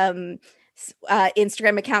this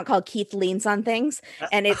Instagram account called Keith Leans on Things,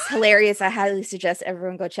 and it's hilarious. I highly suggest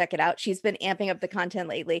everyone go check it out. She's been amping up the content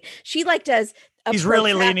lately. She does. He's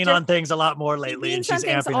really leaning on things a lot more lately, and she's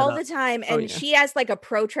amping all the time. And she has like a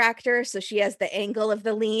protractor, so she has the angle of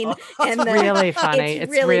the lean. And really funny.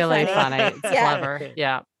 It's really funny. It's clever.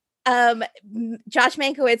 Yeah. Josh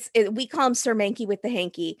Mankiewicz, we call him Sir Manky with the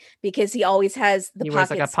hanky, because he always has the wears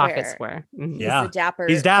like a pocket square. Mm-hmm. Yeah,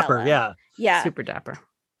 he's dapper. Fella. Yeah, super dapper.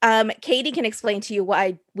 Katie can explain to you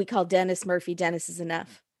why we call Dennis Murphy Dennis is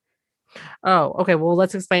enough. Oh, okay. Well,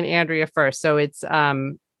 let's explain Andrea first. So it's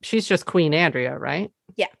she's just Queen Andrea, right?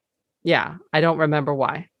 Yeah. Yeah. I don't remember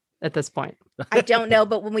why at this point. I don't know,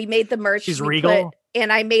 but when we made the merch, she's regal.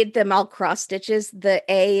 And I made them all cross stitches. The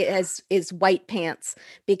A is white pants,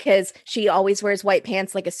 because she always wears white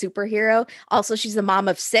pants like a superhero. Also, she's a mom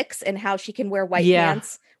of 6, and how she can wear white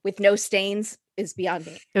pants with no stains is beyond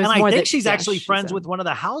me. And I think she's actually friends with one of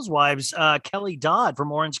the housewives, Kelly Dodd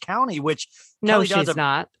from Orange County, which no, she's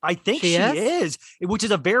not. I think she is, which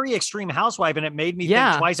is a very extreme housewife. And it made me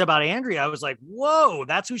think twice about Andrea. I was like, whoa,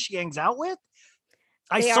 that's who she hangs out with.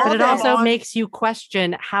 But it also makes you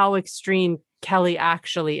question how extreme Kelly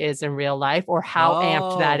actually is in real life, or how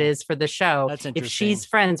amped that is for the show. That's interesting. If she's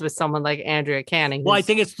friends with someone like Andrea Canning. Well, I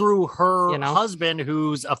think it's through her husband,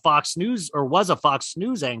 who's a Fox News or was a Fox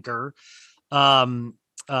News anchor. Rick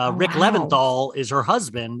Leventhal is her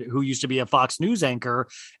husband, who used to be a Fox News anchor.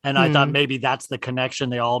 And I thought maybe that's the connection.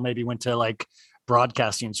 They all maybe went to like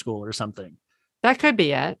broadcasting school or something. That could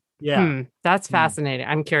be it. Yeah. That's fascinating.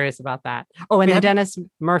 I'm curious about that. Oh, and then Dennis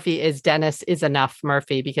is enough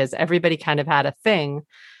Murphy, because everybody kind of had a thing.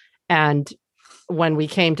 And when we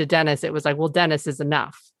came to Dennis, it was like, well, Dennis is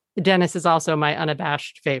enough. Dennis is also my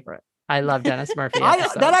unabashed favorite. I love Dennis Murphy.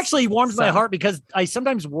 That actually warms my heart, because I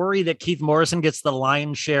sometimes worry that Keith Morrison gets the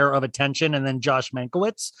lion's share of attention and then Josh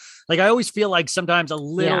Mankiewicz. Like, I always feel like sometimes a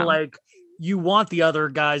little like you want the other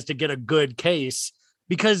guys to get a good case,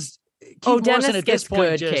 because Keith Morrison at this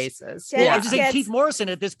point cases. I just think Keith Morrison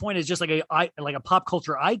at this point is just like a pop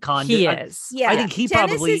culture icon. He is. Yeah. I think he Dennis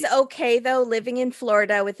probably is okay though, living in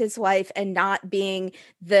Florida with his wife and not being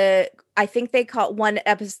I think they call one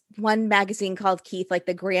magazine called Keith like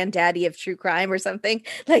the granddaddy of true crime or something,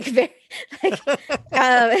 like very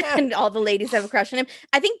and all the ladies have a crush on him.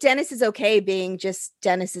 I think Dennis is okay being just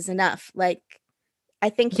Dennis is enough. Like, I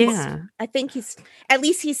think he's at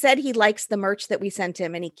least he said he likes the merch that we sent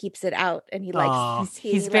him and he keeps it out, and he likes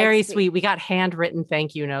he's very sweet. We got handwritten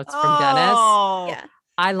thank you notes from Dennis. Yeah.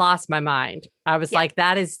 I lost my mind. I was like,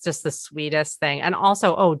 that is just the sweetest thing. And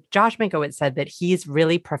also, Josh Mankiewicz said that he's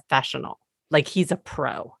really professional. Like, he's a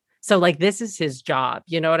pro. So like, this is his job.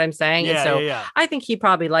 You know what I'm saying? Yeah, and so I think he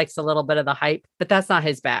probably likes a little bit of the hype, but that's not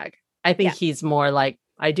his bag. I think he's more like,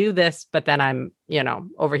 I do this, but then I'm,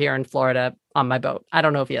 over here in Florida on my boat. I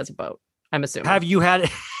don't know if he has a boat. I'm assuming. Have you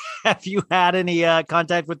had any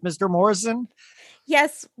contact with Mr. Morrison?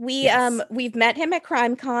 Yes, we've met him at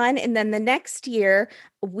CrimeCon, and then the next year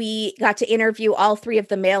we got to interview all three of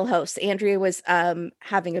the male hosts. Andrea was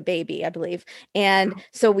having a baby, I believe, and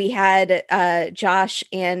so we had Josh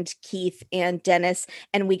and Keith and Dennis,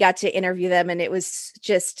 and we got to interview them, and it was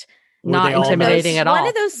just not intimidating at all. One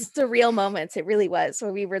of those surreal moments, it really was,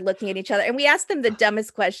 where we were looking at each other and we asked them the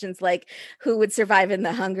dumbest questions, like who would survive in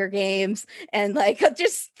the Hunger Games, and like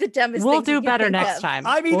just the dumbest. We'll do better next time.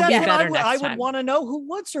 I mean, I would want to know who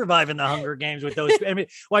would survive in the Hunger Games with those.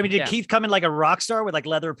 Did Keith come in like a rock star with like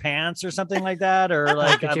leather pants or something like that, or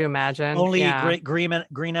like could you imagine only green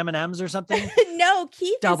M&Ms or something? No,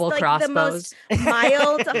 Keith double is like crossbows. The most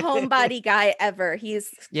mild homebody guy ever.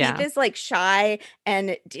 Keith is like shy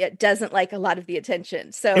and doesn't like a lot of the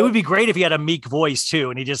attention. So it would be great if he had a meek voice too,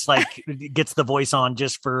 and he just like gets the voice on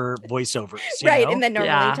just for voiceovers, right? know? And then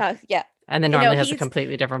normally talk, and then normally has a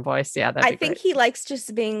completely different voice. Yeah, I think he likes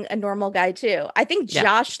just being a normal guy too. I think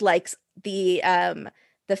Josh likes the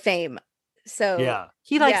fame. So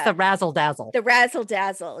he likes the razzle dazzle. The razzle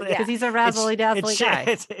dazzle, because he's a razzly dazzly guy.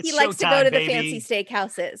 It's he likes to go to the fancy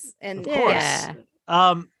steakhouses, and of course.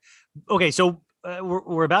 Okay, so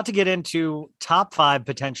we're about to get into top 5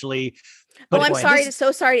 potentially. But I'm sorry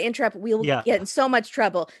to interrupt. We'll get in so much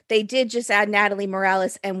trouble. They did just add Natalie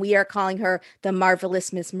Morales, and we are calling her the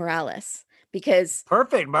Marvelous Miss Morales because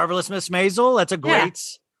perfect. Marvelous Miss Maisel. That's a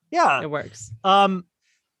great. Yeah, it works.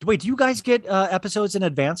 Wait, do you guys get episodes in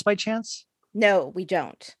advance by chance? No, we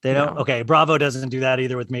don't. They don't? No. Okay. Bravo doesn't do that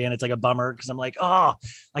either with me. And it's like a bummer because I'm like, I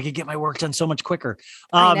could get my work done so much quicker.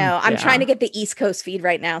 I know. I'm trying to get the East Coast feed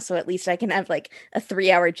right now. So at least I can have like a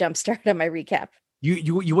 3-hour jump start on my recap.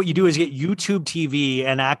 You what you do is get YouTube TV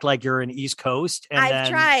and act like you're in East Coast. And I've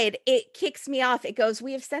tried. It kicks me off. It goes,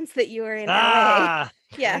 we have sensed that you are in LA.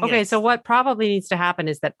 Yeah. Okay. So what probably needs to happen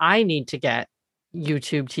is that I need to get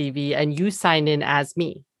YouTube TV and you sign in as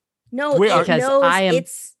me. No, it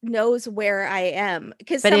knows where I am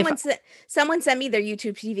because someone sent me their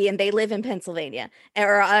YouTube TV and they live in Pennsylvania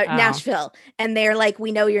or Nashville, and they're like,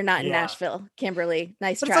 "We know you're not in Nashville, Kimberly.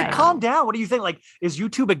 Nice try." It's like, calm down. What do you think? Like, is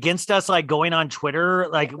YouTube against us? Like going on Twitter,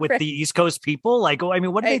 like with the East Coast people? Like, I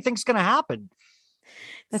mean, what do they think is going to happen?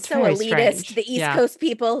 That's so elitist. Strange. The East Coast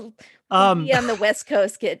people on the West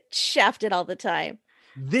Coast get shafted all the time.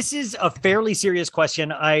 This is a fairly serious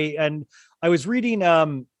question. I was reading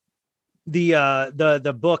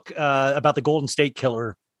the book about the Golden State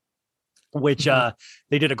Killer, which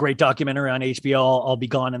they did a great documentary on HBO, I'll Be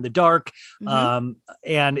Gone in the Dark.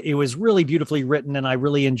 And it was really beautifully written, and I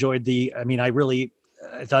really enjoyed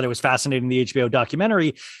I thought it was fascinating, the HBO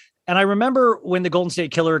documentary. And I remember when the Golden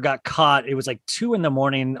State Killer got caught, it was like 2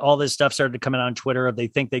 a.m. All this stuff started to come out on Twitter of they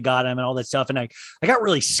think they got him and all that stuff. And I got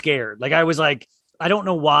really scared. Like I was like, I don't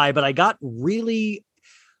know why, but I got really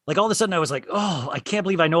like all of a sudden I was like, oh, I can't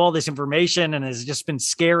believe I know all this information and it's just been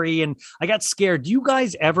scary. And I got scared. Do you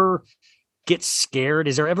guys ever get scared?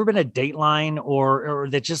 Has there ever been a Dateline or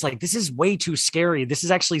that just like, this is way too scary. This is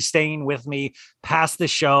actually staying with me past the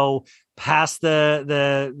show, past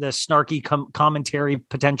the snarky commentary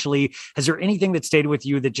potentially? Has there anything that stayed with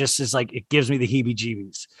you that just is like, it gives me the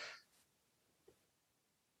heebie-jeebies?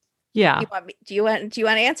 Yeah. Do you want to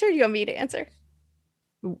answer? Or do you want me to answer?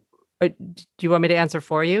 Do you want me to answer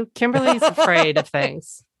for you? Kimberly's afraid of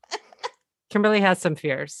things. Kimberly has some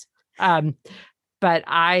fears. But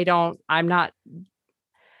I'm not.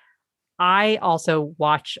 I also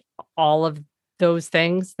watch all of those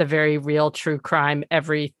things, the very real true crime,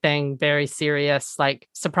 everything very serious, like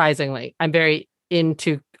surprisingly, I'm very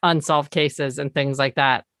into unsolved cases and things like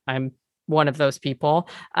that. I'm one of those people.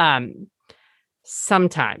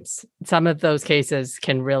 Sometimes some of those cases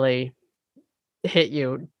can really hit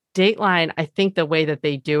you. Dateline, I think the way that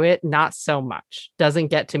they do it, not so much, doesn't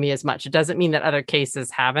get to me as much. It doesn't mean that other cases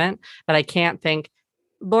haven't, but I can't think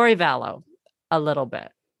Lori Vallow a little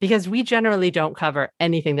bit because we generally don't cover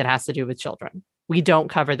anything that has to do with children. We don't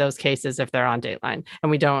cover those cases if they're on Dateline,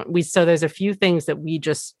 and so there's a few things that we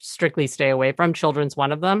just strictly stay away from. Children's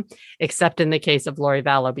one of them, except in the case of Lori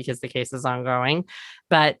Vallow because the case is ongoing,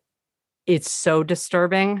 but it's so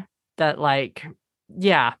disturbing that like,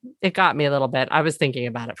 yeah, it got me a little bit. I was thinking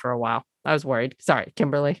about it for a while. I was worried. Sorry,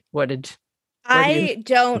 Kimberly. I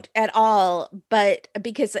don't at all, but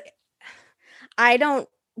because I don't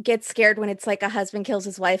get scared when it's like a husband kills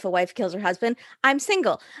his wife, a wife kills her husband. I'm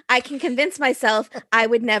single. I can convince myself I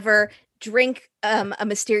would never drink a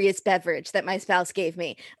mysterious beverage that my spouse gave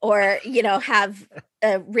me, or have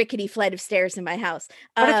a rickety flight of stairs in my house.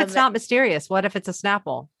 What if it's not mysterious? What if it's a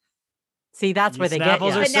Snapple? See, that's where they get you.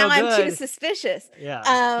 But now I'm too suspicious.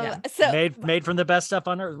 Yeah. So made from the best stuff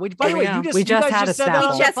on earth. By the way, we just had a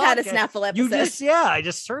Snapple. We just had a Snapple episode. I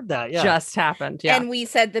just heard that. Yeah. Just happened. Yeah. And we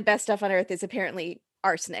said the best stuff on earth is apparently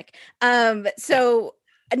arsenic. So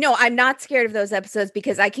no, I'm not scared of those episodes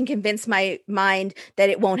because I can convince my mind that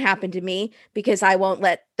it won't happen to me because I won't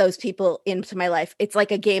let those people into my life. It's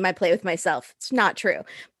like a game I play with myself. It's not true.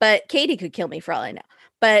 But Katie could kill me for all I know.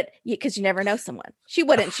 But because you never know someone. She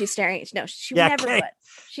wouldn't. She's staring. No, she never would.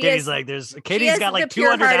 Katie's got like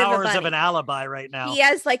 200 hours of an alibi right now. He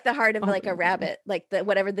has like the heart of like a rabbit, like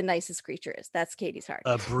whatever the nicest creature is. That's Katie's heart.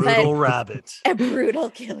 A brutal rabbit. A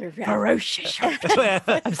brutal killer rabbit. Ferocious.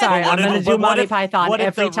 I'm sorry. I'm going to do Monty Python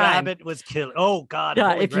every time. Rabbit was killed. Oh God.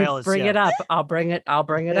 Yeah, if you bring it up, I'll bring it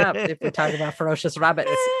up. If we're talking about ferocious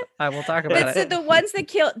rabbits, I will talk about it. So the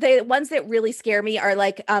ones that really scare me are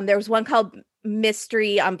like, there was one called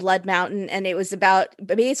Mystery on Blood Mountain, and it was about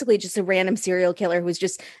basically just a random serial killer who was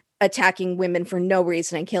just attacking women for no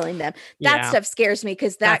reason and killing them. That stuff scares me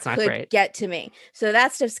because that could get to me. So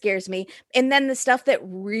that stuff scares me. And then the stuff that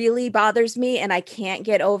really bothers me and I can't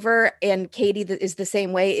get over, and Katie is the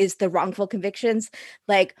same way, is the wrongful convictions.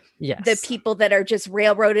 Like the people that are just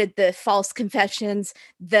railroaded, the false confessions.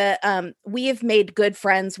 We have made good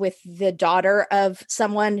friends with the daughter of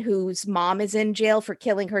someone whose mom is in jail for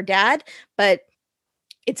killing her dad, but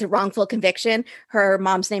it's a wrongful conviction. Her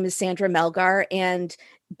mom's name is Sandra Melgar, and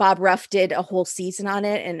Bob Ruff did a whole season on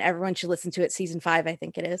it, and everyone should listen to it. Season 5, I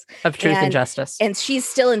think it is. Of Truth and Justice. And she's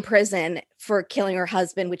still in prison for killing her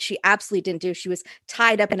husband, which she absolutely didn't do. She was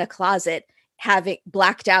tied up in a closet, having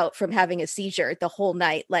blacked out from having a seizure the whole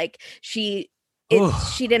night. Like she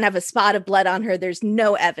didn't have a spot of blood on her. There's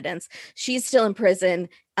no evidence. She's still in prison.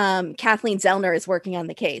 Kathleen Zellner is working on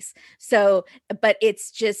the case. So, but it's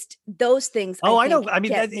just those things. I know. I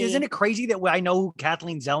mean, isn't it crazy that I know who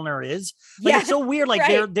Kathleen Zellner is? Like, it's so weird.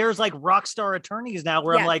 Like there's like rock star attorneys now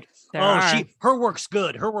where I'm like, her work's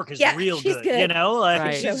good. Her work is real good. You know,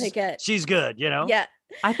 like she's good, you know? Yeah.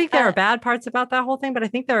 I think there are bad parts about that whole thing, but I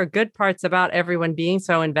think there are good parts about everyone being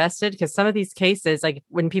so invested, because some of these cases, like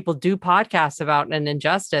when people do podcasts about an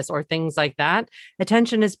injustice or things like that,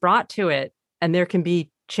 attention is brought to it and there can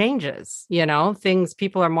be changes, things,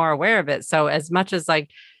 people are more aware of it. So as much as like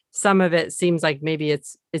some of it seems like maybe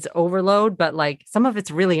it's overload, but like some of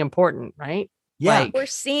it's really important, right? Yeah. Like, we're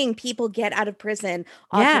seeing people get out of prison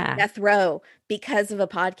off of death row because of a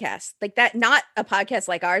podcast like that. Not a podcast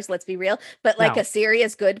like ours, let's be real, but like a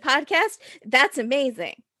serious good podcast. That's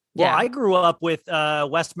amazing. Well, Yeah. I grew up with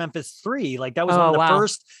West Memphis 3. Like that was one of the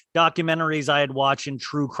first documentaries I had watched in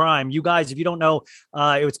true crime. You guys, if you don't know,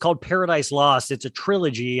 it was called Paradise Lost. It's a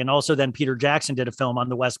trilogy. And also then Peter Jackson did a film on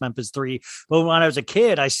the West Memphis 3. But when I was a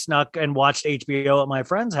kid, I snuck and watched HBO at my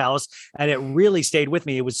friend's house, and it really stayed with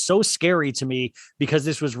me. It was so scary to me because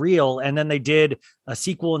this was real. And then they did a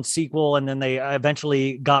sequel, and then they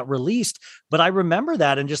eventually got released. But I remember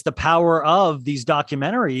that, and just the power of these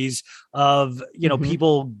documentaries of,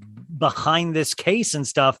 people behind this case and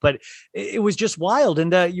stuff. But it was just wild.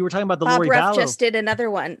 And you were talking about the Bob Lori Ruff Vallow. just did another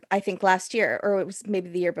one, I think last year, or it was maybe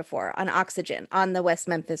the year before, on Oxygen on the West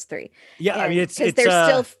Memphis 3. Yeah, and, I mean, it's they're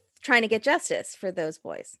still trying to get justice for those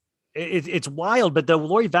boys. It's wild. But the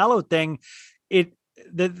Lori Vallow thing,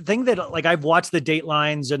 the thing that, like, I've watched the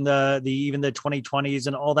Datelines and the even the 2020s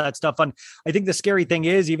and all that stuff on. I think the scary thing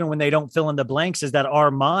is, even when they don't fill in the blanks, is that our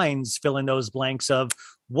minds fill in those blanks of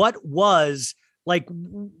what was when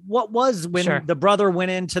the brother went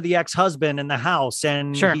into the ex-husband in the house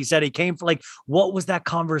and he said he came for, like, what was that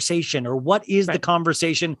conversation, or what is the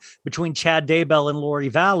conversation between Chad Daybell and Lori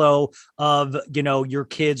Vallow of, your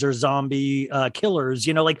kids are zombie killers,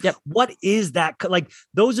 what is that? Like,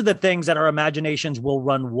 those are the things that our imaginations will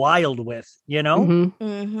run wild with,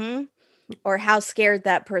 Or how scared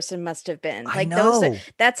that person must have been. I know.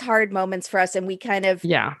 That's hard moments for us. And we kind of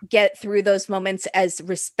get through those moments as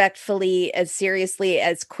respectfully, as seriously,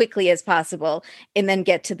 as quickly as possible. And then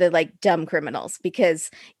get to the dumb criminals, because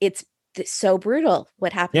it's so brutal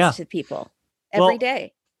what happens to people every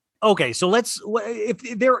day. Okay. So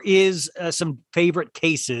if there is some favorite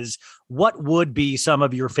cases, what would be some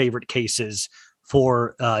of your favorite cases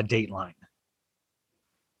for Dateline?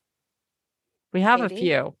 We have a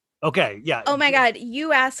few. Okay, yeah. Oh my God,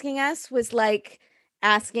 you asking us was like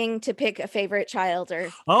asking to pick a favorite child,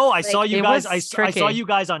 or I saw you guys. I saw you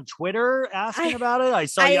guys on Twitter asking about it. I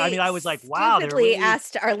saw you. I mean, I was like, wow. They really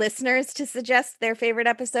asked our listeners to suggest their favorite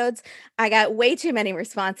episodes. I got way too many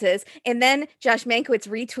responses, and then Josh Mankiewicz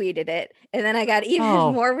retweeted it, and then I got even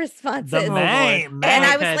more responses. The man. And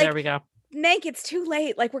I was like, there we go. Nank, it's too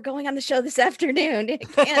late. Like, we're going on the show this afternoon. I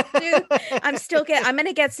can't do. I'm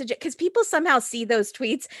gonna get because people somehow see those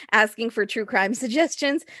tweets asking for true crime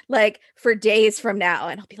suggestions like for days from now,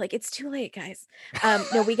 and I'll be like, it's too late, guys.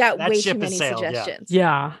 No, we got way too many suggestions.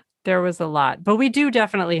 Yeah, there was a lot, but we do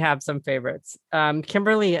definitely have some favorites.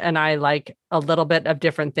 Kimberly and I like a little bit of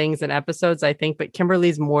different things in episodes, I think, but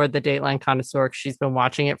Kimberly's more the Dateline connoisseur. She's been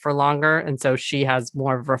watching it for longer, and so she has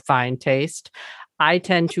more of a refined taste. I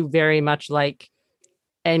tend to very much like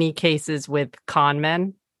any cases with con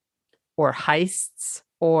men or heists,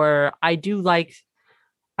 or I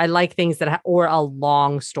like things that or a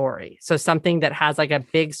long story. So something that has like a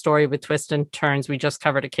big story with twists and turns. We just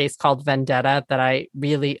covered a case called Vendetta that I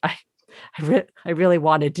really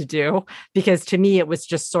wanted to do, because to me it was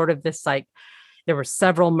just sort of this, like, there were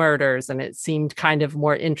several murders and it seemed kind of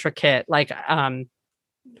more intricate, like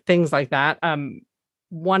things like that.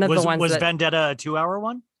 One of the ones was Vendetta a 2-hour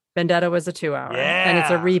one? Vendetta was a 2-hour, and it's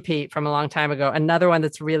a repeat from a long time ago. Another one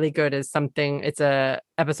that's really good is it's a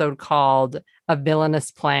episode called A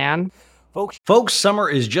Villainous Plan. Folks, summer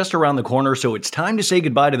is just around the corner, so it's time to say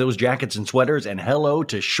goodbye to those jackets and sweaters and hello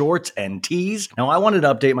to shorts and tees. Now, I wanted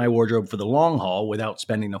to update my wardrobe for the long haul without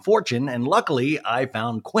spending a fortune, and luckily, I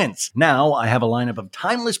found Quince. Now, I have a lineup of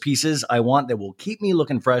timeless pieces I want that will keep me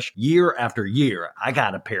looking fresh year after year. I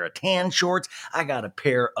got a pair of tan shorts. I got a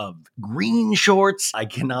pair of green shorts. I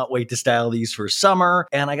cannot wait to style these for summer,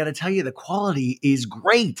 and I gotta tell you, the quality is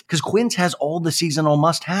great, because Quince has all the seasonal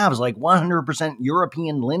must-haves, like 100%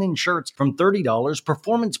 European linen shirts from $30,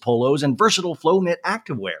 performance polos, and versatile flow knit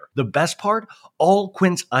activewear. The best part? All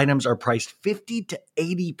Quince items are priced 50 to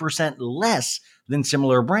 80% less than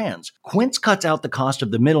similar brands. Quince cuts out the cost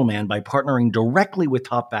of the middleman by partnering directly with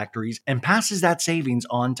top factories and passes that savings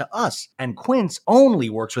on to us. And Quince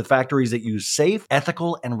only works with factories that use safe,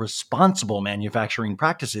 ethical, and responsible manufacturing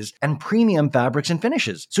practices and premium fabrics and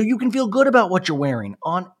finishes, so you can feel good about what you're wearing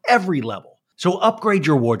on every level. So upgrade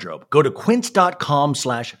your wardrobe. Go to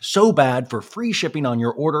quince.com/sobad for free shipping on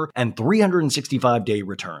your order and 365-day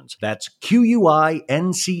returns. That's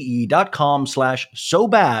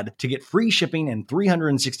QUINCE.com/sobad to get free shipping and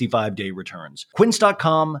 365-day returns.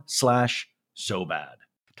 Quince.com/sobad.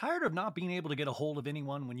 Tired of not being able to get a hold of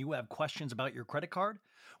anyone when you have questions about your credit card?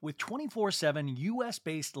 With 24/7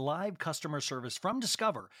 US-based live customer service from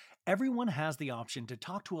Discover, everyone has the option to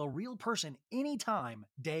talk to a real person anytime,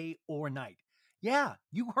 day or night. Yeah,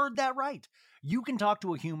 you heard that right. You can talk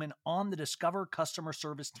to a human on the Discover customer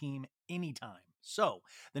service team anytime. So,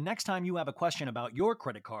 the next time you have a question about your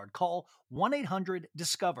credit card, call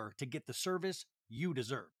 1-800-DISCOVER to get the service you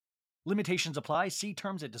deserve. Limitations apply. See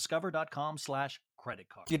terms at discover.com/credit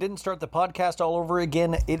card. If you didn't start the podcast all over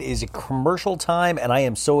again, it is commercial time, and I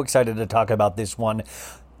am so excited to talk about this one.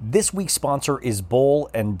 This week's sponsor is Boll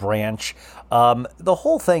and Branch. The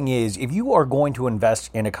whole thing is, if you are going to invest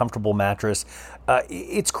in a comfortable mattress,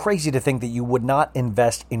 it's crazy to think that you would not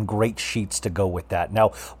invest in great sheets to go with that.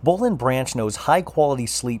 Now, Boll and Branch knows high-quality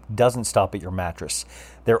sleep doesn't stop at your mattress.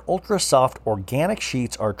 Their ultra-soft organic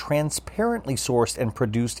sheets are transparently sourced and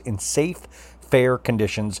produced in safe, fair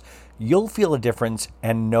conditions. You'll feel a difference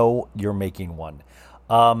and know you're making one.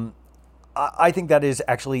 I think that is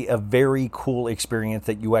actually a very cool experience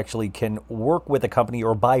that you actually can work with a company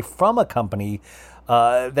or buy from a company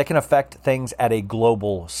that can affect things at a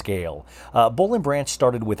global scale. Boll and Branch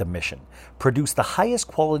started with a mission: produce the highest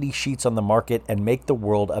quality sheets on the market and make the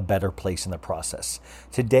world a better place in the process.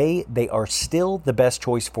 Today, they are still the best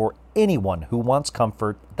choice for anyone who wants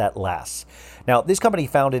comfort that lasts. Now, this company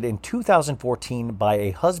founded in 2014 by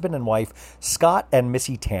a husband and wife, Scott and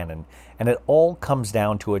Missy Tannen, and it all comes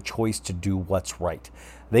down to a choice to do what's right.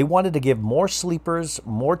 They wanted to give more sleepers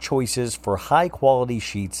more choices for high-quality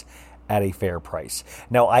sheets at a fair price.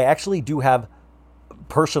 Now, I actually do have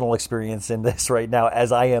personal experience in this right now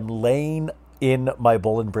as I am laying in my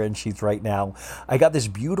Boll and Branch sheets right now. I got this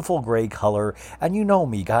beautiful gray color, and you know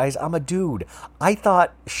me, guys, I'm a dude. I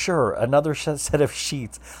thought, sure, another set of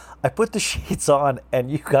sheets. I put the sheets on,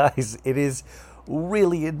 and you guys, it is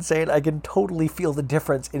really insane. I can totally feel the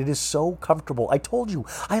difference. It is so comfortable. I told you,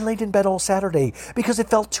 I laid in bed all Saturday because it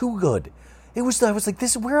felt too good. I was like,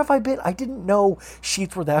 where have I been? I didn't know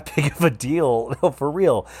sheets were that big of a deal. No, for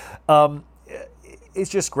real. It's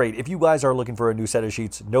just great. If you guys are looking for a new set of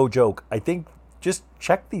sheets, no joke, I think just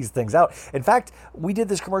check these things out. In fact, we did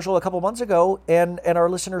this commercial a couple months ago, and our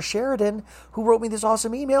listener Sheridan, who wrote me this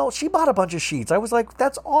awesome email, she bought a bunch of sheets. I was like,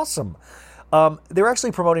 that's awesome. They're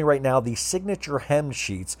actually promoting right now the signature hem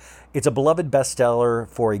sheets. It's a beloved bestseller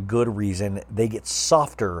for a good reason. They get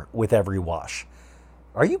softer with every wash.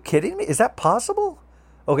 Are you kidding me? Is that possible?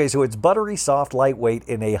 Okay, so it's buttery soft, lightweight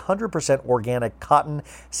in a 100% organic cotton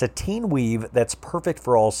sateen weave that's perfect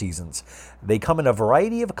for all seasons. They come in a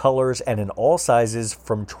variety of colors and in all sizes,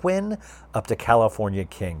 from twin up to California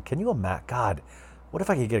King. Can you imagine? God, what if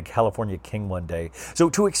I could get a California King one day? So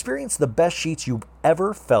to experience the best sheets you've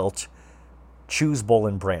ever felt, choose Boll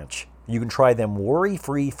and Branch. You can try them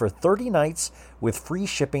worry-free for 30 nights with free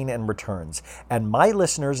shipping and returns. And my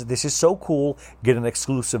listeners, this is so cool, get an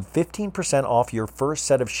exclusive 15% off your first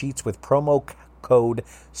set of sheets with promo code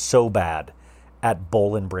SOBAD at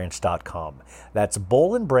bollandbranch.com. That's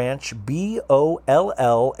Boll and Branch,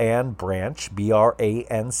 BOLL and Branch, BRANCH.com,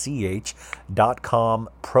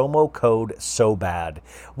 promo code SOBAD.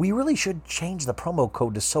 We really should change the promo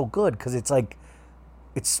code to so good, because it's like,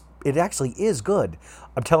 it actually is good.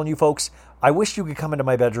 I'm telling you, folks, I wish you could come into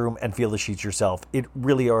my bedroom and feel the sheets yourself. It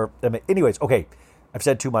really are. Anyways, okay, I've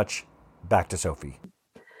said too much. Back to Sophie.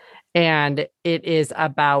 And it is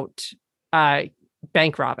about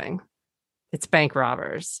bank robbing. It's bank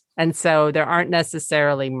robbers. And so there aren't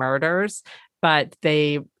necessarily murders, but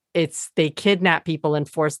they kidnap people and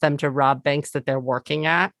force them to rob banks that they're working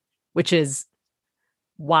at, which is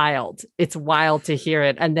wild. It's wild to hear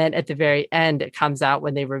it. And then at the very end, it comes out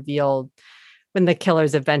when the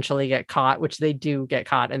killers eventually get caught, which they do get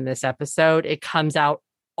caught in this episode. It comes out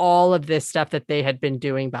all of this stuff that they had been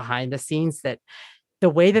doing behind the scenes, that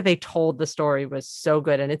the way that they told the story was so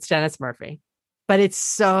good. And it's Dennis Murphy, but it's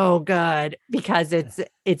so good because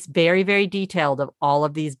it's very, very detailed of all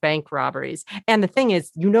of these bank robberies. And the thing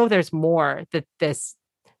is, there's more that this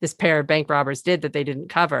pair of bank robbers did that they didn't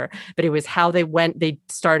cover, but it was how they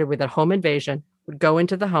started with a home invasion, would go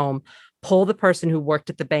into the home, pull the person who worked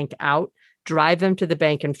at the bank out, drive them to the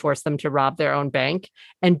bank and force them to rob their own bank.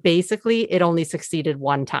 And basically it only succeeded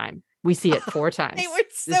one time. We see it 4 times. They were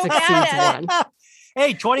so bad at it.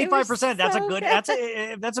 Hey, 25%.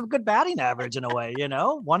 That's a good batting average in a way,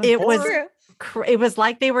 1 in 4. It was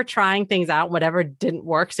like they were trying things out, whatever didn't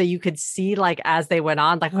work. So you could see, like, as they went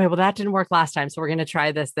on, like, okay, well, that didn't work last time, so we're going to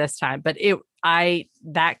try this time. But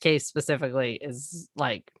that case specifically is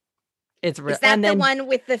like, it's real. Is that the one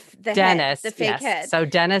with the Dennis, head, the fake head? So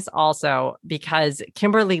Dennis also, because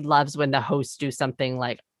Kimberly loves when the hosts do something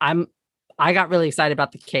like, I got really excited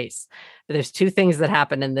about the case. But there's 2 things that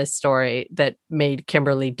happened in this story that made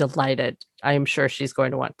Kimberly delighted. I am sure she's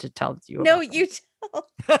going to want to tell you. No, you tell.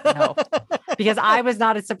 No, because I was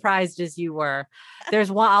not as surprised as you were.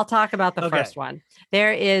 There's one. I'll talk about the first one.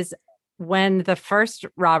 There is when the first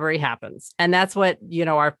robbery happens, and that's what,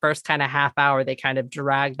 our first kind of half hour, they kind of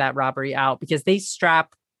drag that robbery out because they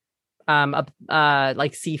strap like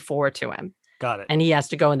C4 to him. Got it. And he has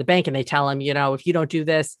to go in the bank and they tell him, if you don't do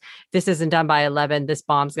this, this isn't done by 11, this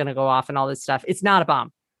bomb's going to go off and all this stuff. It's not a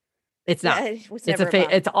bomb. It's not. It's a fake.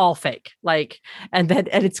 It's all fake. And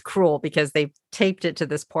it's cruel because they taped it to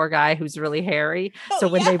this poor guy who's really hairy. So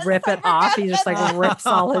when they rip it off, he just rips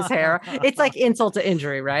all his hair. It's like insult to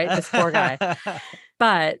injury, right? This poor guy.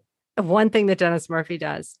 But one thing that Dennis Murphy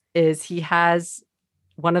does is he has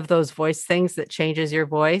one of those voice things that changes your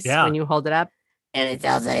voice when you hold it up. And it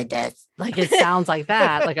sounds like this. It sounds like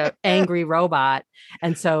that, like an angry robot.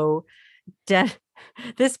 And so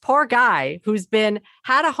this poor guy who's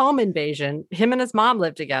had a home invasion, him and his mom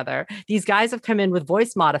live together. These guys have come in with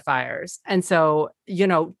voice modifiers. And so,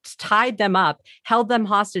 tied them up, held them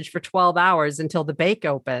hostage for 12 hours until the bank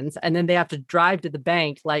opens. And then they have to drive to the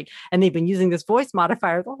bank, and they've been using this voice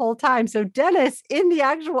modifier the whole time. So Dennis in the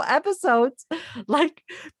actual episodes,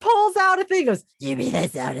 pulls out a thing, goes, "Give me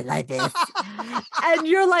that sounded like this." And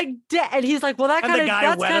you're like, and he's like, well, that kind of, the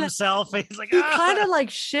guy wet himself. He's like, he kind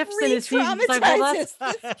of shifts in his feet. He's like, well,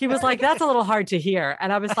 he was like, that's a little hard to hear.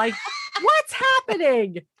 And I was like, what's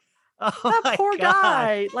happening? That poor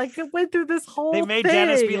guy, went through this whole They made thing.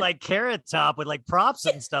 Dennis be like Carrot Top with props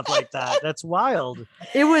and stuff like that. That's wild.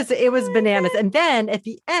 It was bananas. And then at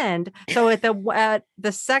the end, so at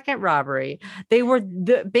the second robbery, they were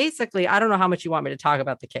basically, I don't know how much you want me to talk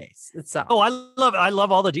about the case itself. Oh, I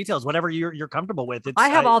love all the details. Whatever you're comfortable with. I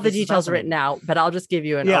have all the details written out, but I'll just give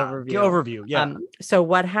you an overview. Yeah. So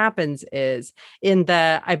what happens is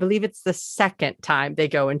I believe it's the second time they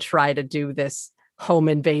go and try to do this home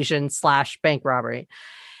invasion / bank robbery.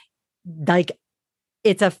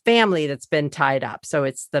 It's a family that's been tied up. So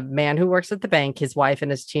it's the man who works at the bank, his wife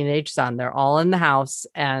and his teenage son. They're all in the house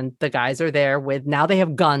and the guys are there now they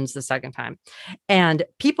have guns the second time. And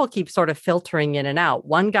people keep sort of filtering in and out.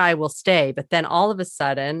 One guy will stay, but then all of a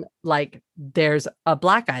sudden, there's a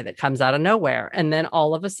black guy that comes out of nowhere. And then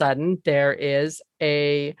all of a sudden there is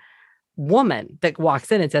a woman that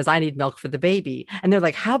walks in and says, "I need milk for the baby." And they're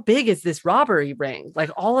like, how big is this robbery ring?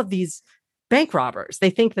 All of these bank robbers, they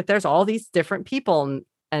think that there's all these different people.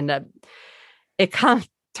 And it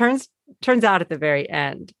turns out at the very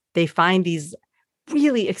end, they find these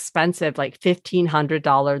really expensive,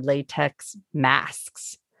 $1,500 latex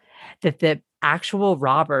masks that the actual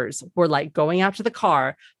robbers were going out to the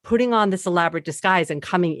car, putting on this elaborate disguise and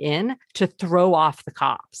coming in to throw off the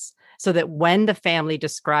cops. So that when the family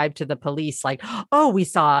described to the police, oh, we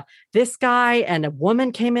saw this guy and a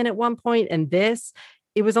woman came in at one point and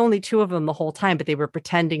it was only two of them the whole time, but they were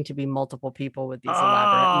pretending to be multiple people with these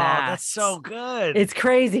elaborate masks. That's so good. It's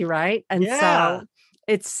crazy, right? And so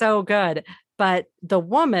it's so good. But the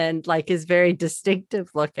woman is very distinctive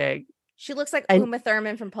looking. She looks like Uma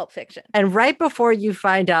Thurman from Pulp Fiction. And right before you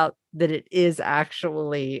find out that it is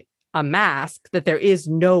actually a mask, that there is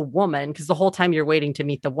no woman, because the whole time you're waiting to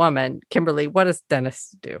meet the woman, Kimberly, what does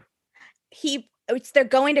Dennis do? They're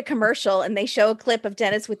going to commercial and they show a clip of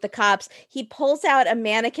Dennis with the cops. He pulls out a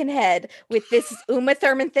mannequin head with this Uma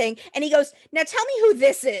Thurman thing and he goes, "Now tell me who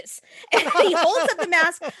this is." And he holds up the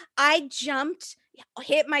mask. I jumped,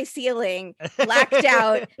 hit my ceiling, blacked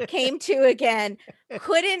out, came to again,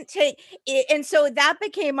 couldn't take it. And so that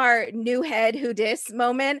became our new head who dis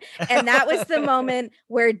moment. And that was the moment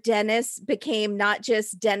where Dennis became not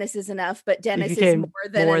just Dennis is enough, but Dennis is more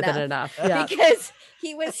than enough. Yeah. Because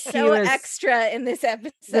he was so extra in this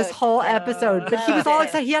episode. This whole episode. But he was all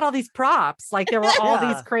excited. He had all these props. There were all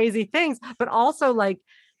these crazy things, but also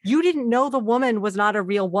you didn't know the woman was not a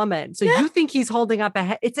real woman. So you think he's holding up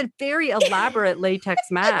it's a very elaborate latex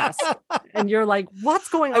mask. And you're like, what's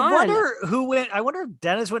going on? I wonder if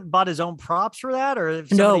Dennis went and bought his own props for that, or if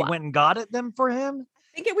somebody went and got them for him.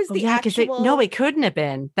 I think it was the actual. No, it couldn't have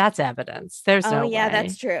been. That's evidence. There's no way.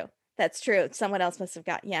 That's true. That's true. Someone else must have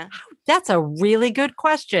got, That's a really good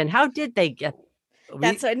question. How did they get?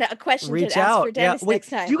 That's a question reach to ask out. for Dennis next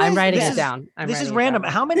time. I'm writing it down. This is random.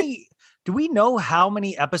 How many? Do we know how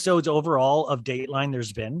many episodes overall of Dateline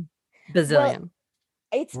there's been? Bazillion. Well,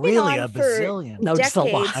 it's been really on a bazillion. For decades, just a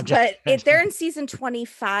lot. But they're in season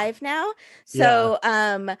 25 now. So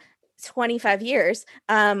 25 years.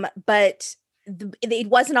 But it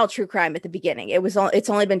wasn't all true crime at the beginning. It's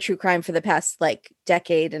only been true crime for the past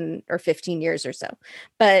decade or 15 years or so.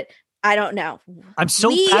 But I don't know. I'm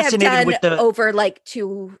so fascinated with over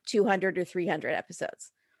 200 or 300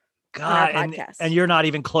 episodes. God, and you're not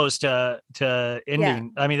even close to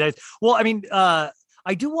ending. Yeah. I mean,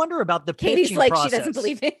 I do wonder about the Katie's pitching process. She doesn't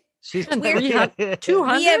believe it. She's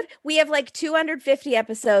 200. We have like 250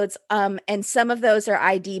 episodes, and some of those are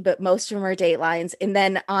ID, but most of them are Datelines. And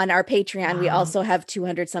then on our Patreon, we also have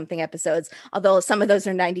 200 something episodes, although some of those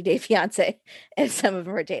are 90 Day Fiance and some of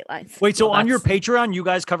them are Datelines. Wait, so on your Patreon, you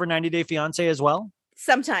guys cover 90 Day Fiance as well?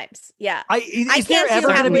 Sometimes, yeah. I can't do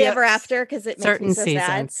Happily Ever After because it makes me so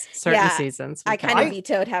seasons. sad. Certain seasons. I kind of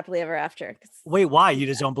vetoed Happily Ever After. Wait, why? You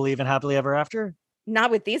just don't believe in Happily Ever After?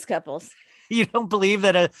 Not with these couples. You don't believe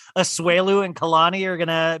that a Asuelu and Kalani are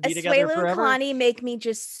gonna be together forever? Asuelu and Kalani make me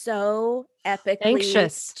just so epically,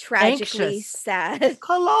 anxious, tragically sad.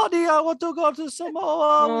 Kalani, I want to go to Samoa.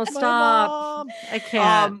 Oh, stop! I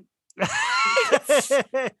can't.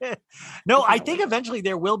 No, I think eventually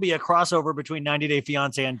there will be a crossover between 90 Day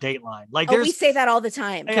Fiance and Dateline. Like, we say that all the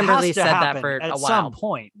time. Kimberly said that for a while. At some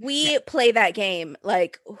point, we play that game,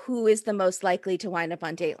 like who is the most likely to wind up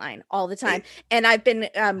on Dateline all the time. And I've been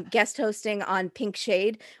guest hosting on Pink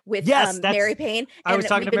Shade with Mary Payne. And I was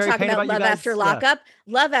talking we've been to Mary talking Payne about Love you guys. After Lockup.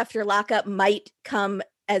 Love After Lockup might come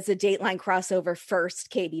as a Dateline crossover first,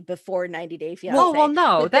 Katie, before 90 Day Fiance. Oh, well,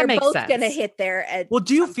 no, that makes sense. They're both going to hit there at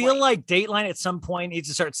do you feel point. like Dateline at some point needs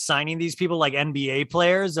to start signing these people like NBA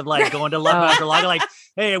players of like going to Love After Lockup? Like,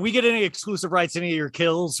 hey, we get any exclusive rights to any of your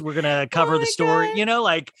kills, we're going to cover the story. God. You know,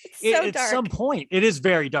 like at some point, it is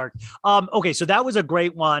very dark. Okay, so that was a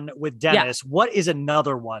great one with Dennis. Yeah. What is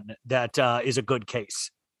another one that is a good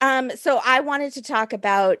case? So I wanted to talk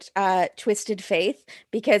about Twisted Faith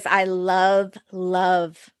because I love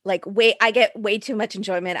I get way too much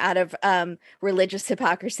enjoyment out of religious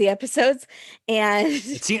hypocrisy episodes. And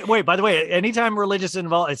wait, by the way, anytime religious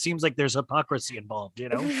involved, it seems like there's hypocrisy involved, you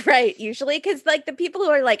know? Right. Usually because like the people who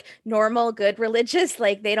are like normal, good religious,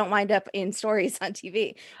 like they don't wind up in stories on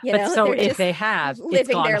TV. You know? So if they have, it's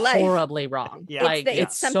gone their life. Horribly wrong. Yeah. Like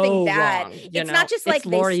it's something so bad. Wrong, it's not just like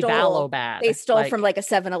Lori they stole. Vallow bad. They stole from like a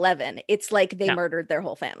 7-Eleven. It's like they murdered their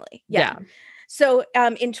whole family. Yeah. So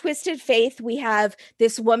in Twisted Faith, we have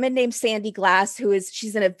this woman named Sandy Glass,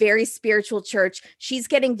 she's in a very spiritual church. She's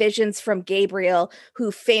getting visions from Gabriel,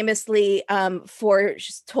 who famously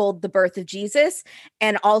foretold the birth of Jesus,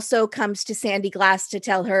 and also comes to Sandy Glass to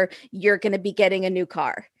tell her, you're going to be getting a new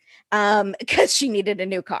car, because she needed a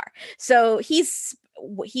new car. So he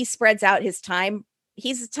spreads out his time.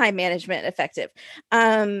 He's time management effective.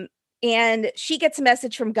 And she gets a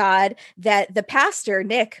message from God that the pastor,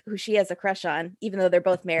 Nick, who she has a crush on, even though they're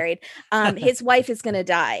both married, his wife is going to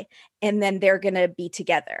die and then they're going to be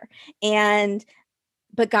together.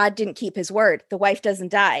 But God didn't keep his word. The wife doesn't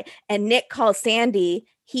die. And Nick calls Sandy.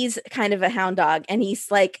 He's kind of a hound dog. And he's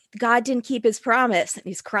like, God didn't keep his promise. And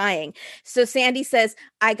he's crying. So Sandy says,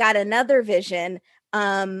 I got another vision.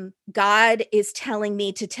 God is telling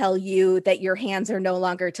me to tell you that your hands are no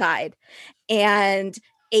longer tied. And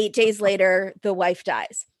 8 days later, the wife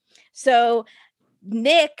dies. So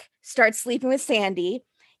Nick starts sleeping with Sandy.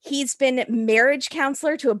 He's been marriage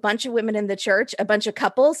counselor to a bunch of women in the church, a bunch of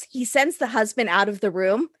couples. He sends the husband out of the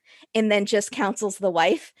room and then just counsels the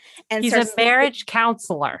wife. And he's a marriage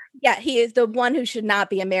counselor. Yeah, he is the one who should not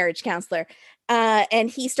be a marriage counselor. And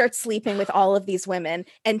he starts sleeping with all of these women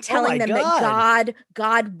and telling them that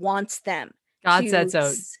God wants them. God said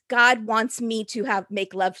so. God wants me to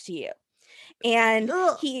make love to you. And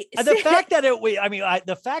the fact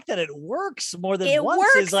that it works more than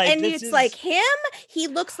once is like, and it's like him. He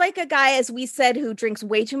looks like a guy, as we said, who drinks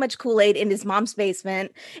way too much Kool-Aid in his mom's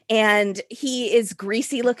basement, and he is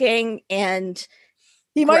greasy looking and.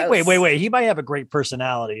 He might wait. He might have a great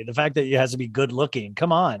personality. The fact that he has to be good looking.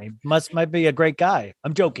 Come on. He might be a great guy.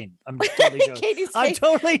 I'm joking. I'm totally joking. I'm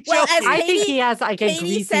totally joking. Well, I think he has like a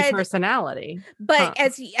greasy personality. But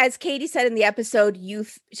as Katie said in the episode,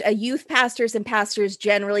 youth pastors and pastors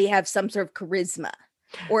generally have some sort of charisma,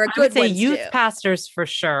 or a good. I would say youth pastors for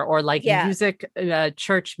sure, or like music,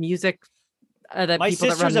 church music. My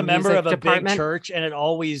sister's a member of a big church, and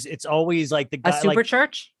it's always like the guy, a super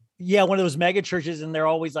church. Yeah, one of those mega churches, and they're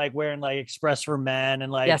always like wearing like Express for Men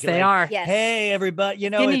and like yes, they are. Yes. Hey, everybody,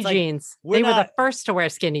 skinny it's like, jeans. They were the first to wear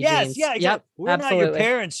skinny jeans. Yeah, exactly. Yep, we're absolutely. not your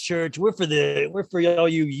parents' church. We're for all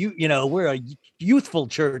you we're a youthful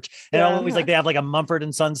church, and always like they have like a Mumford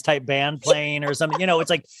and Sons type band playing or something. It's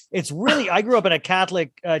like it's really. I grew up in a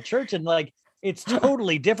Catholic church, and like. It's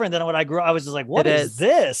totally different than what I grew up. I was just like, what is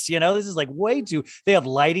this? This is like way too. They have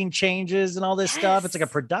lighting changes and all this stuff. It's like a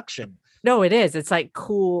production. No, it is. It's like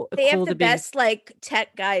cool. They have the best like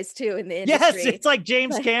tech guys too in the industry. Yes, it's like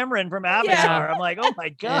James Cameron from Avatar. Yeah. I'm like, oh my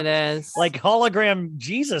god, it is like hologram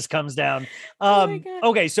Jesus comes down.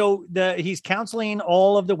 Okay, so he's counseling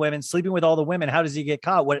all of the women, sleeping with all the women. How does he get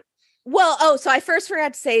caught? What? So I first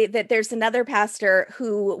forgot to say that there's another pastor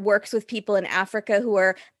who works with people in Africa who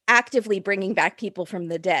are actively bringing back people from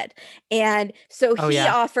the dead. And so he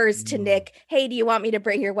offers to Nick, hey, do you want me to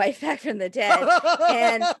bring your wife back from the dead?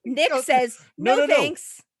 And Nick says, no,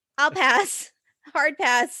 thanks. I'll pass. Hard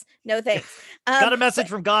pass. No thanks. Got a message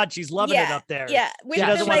from God. She's loving it up there. Yeah. She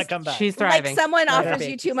doesn't want to come back. She's thriving. Like someone offers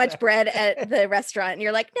you too much bread at the restaurant and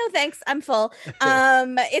you're like, no, thanks. I'm full.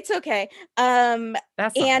 It's okay.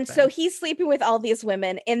 And so he's sleeping with all these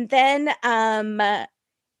women. And then,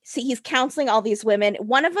 so he's counseling all these women.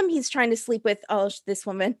 One of them he's trying to sleep with. Oh, this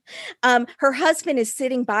woman. Her husband is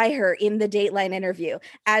sitting by her in the Dateline interview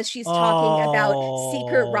as she's talking about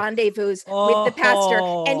secret rendezvous with the pastor.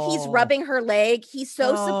 And he's rubbing her leg. He's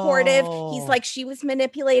so supportive. He's like, she was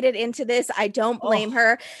manipulated into this. I don't blame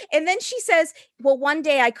her. And then she says, well, one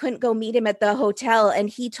day I couldn't go meet him at the hotel. And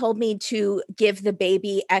he told me to give the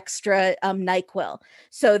baby extra NyQuil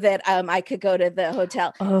so that I could go to the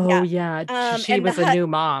hotel. Oh, yeah. She was a new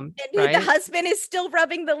mom. And the husband is still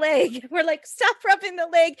rubbing the leg. We're like, stop rubbing the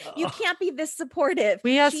leg. You can't be this supportive.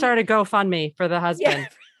 We have started GoFundMe for the husband.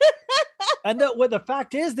 Yeah. And the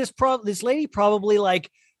fact is, this lady probably like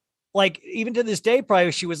even to this day,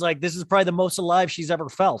 probably she was like, this is probably the most alive she's ever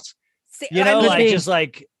felt.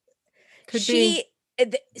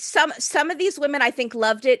 Some of these women I think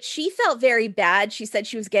loved it. She felt very bad. She said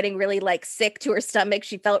she was getting really like sick to her stomach.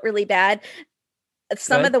 She felt really bad.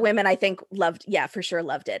 Some of the women I think loved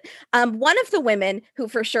it. One of the women who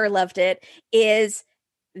for sure loved it is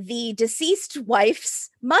the deceased wife's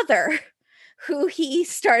mother, who he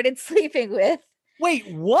started sleeping with. Wait,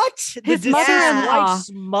 what? His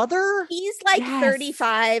mother-in-law's mother? He's like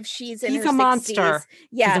 35. She's in her 60s. A monster.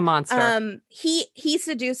 Yeah. He's a monster. He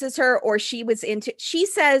seduces her, or she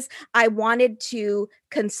says, I wanted to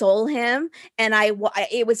console him. And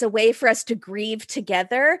it was a way for us to grieve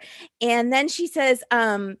together. And then she says,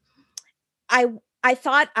 I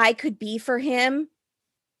thought I could be for him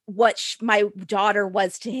what my daughter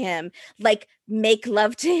was to him, like make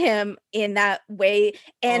love to him in that way.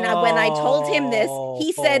 And when I told him this,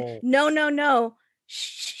 he said, no,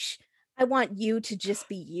 shh, I want you to just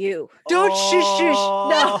be you. Don't shush.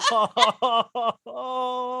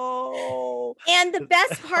 No. And the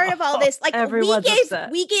best part of all this, like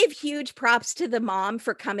we gave huge props to the mom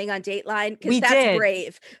for coming on Dateline, because that's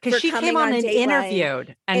brave. Because she came on and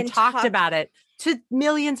interviewed and talked about it to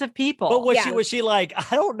millions of people. But was she like,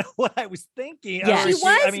 I don't know what I was thinking. Yeah, she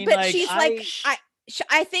was, but she's like,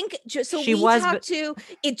 I think just so talked to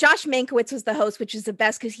it. Josh Mankiewicz was the host, which is the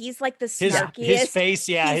best because he's like the snarkiest. His face,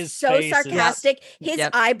 he's so sarcastic. His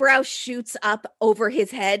eyebrow shoots up over his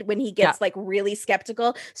head when he gets like really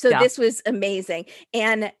skeptical. So this was amazing.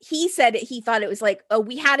 And he said he thought it was like,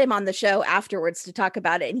 we had him on the show afterwards to talk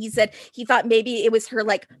about it, and he said he thought maybe it was her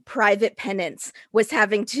like private penance was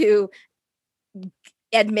having to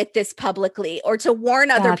admit this publicly or to warn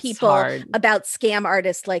other people about scam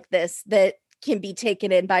artists like this that can be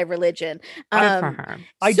taken in by religion.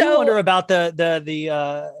 I do wonder about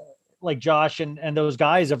the like Josh and those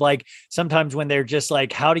guys of like, sometimes when they're just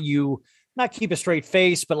like, how do you not keep a straight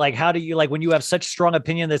face, but like, how do you, like when you have such strong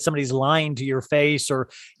opinion that somebody's lying to your face, or,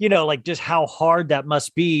 you know, like just how hard that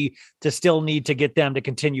must be to still need to get them to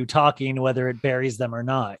continue talking, whether it buries them or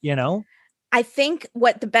not, you know? I think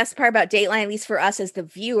what the best part about Dateline, at least for us as the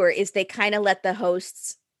viewer, is they kind of let the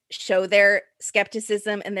hosts show their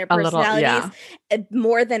skepticism and their personalities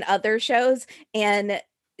more than other shows. And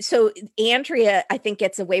so Andrea, I think,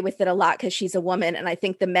 gets away with it a lot because she's a woman. And I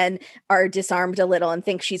think the men are disarmed a little and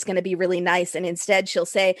think she's going to be really nice. And instead she'll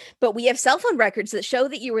say, but we have cell phone records that show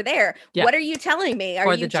that you were there. Yeah. What are you telling me?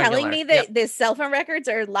 Are you telling me that the cell phone records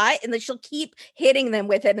are lie? And then she'll keep hitting them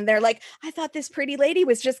with it. And they're like, I thought this pretty lady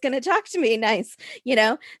was just going to talk to me nice, you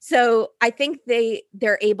know? So I think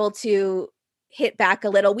they're able to hit back a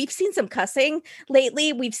little. We've seen some cussing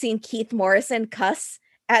lately. We've seen Keith Morrison cuss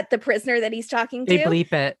at the prisoner that he's talking to. They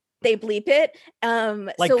bleep it.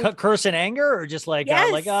 Like curse in anger, or just like,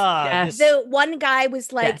 The one guy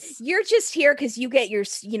was like, you're just here because you get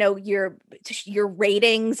your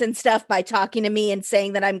ratings and stuff by talking to me and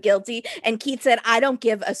saying that I'm guilty. And Keith said, I don't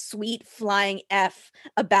give a sweet flying F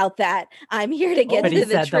about that. I'm here to get to the truth.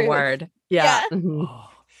 But he said the word. Yeah. Mm-hmm.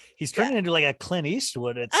 He's turning into like a Clint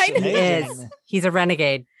Eastwood. It's amazing. He is. He's a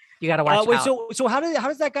renegade. You got to watch out. So how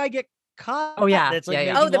does that guy get caught? Oh yeah. It's like,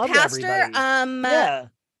 Oh, the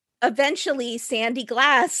pastor. Eventually Sandy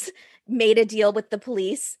Glass made a deal with the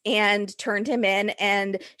police and turned him in,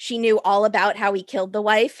 and she knew all about how he killed the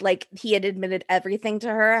wife. Like, he had admitted everything to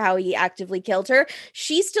her, how he actively killed her.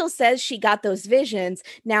 She still says she got those visions.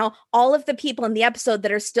 Now, all of the people in the episode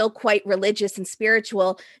that are still quite religious and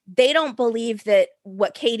spiritual, they don't believe that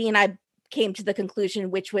what Katie and I came to the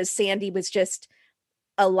conclusion, which was Sandy was just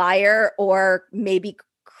a liar or maybe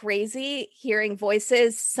crazy, hearing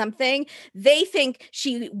voices, something. They think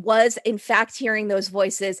she was in fact hearing those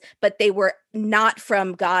voices, but they were not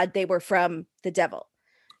from God. They were from the devil.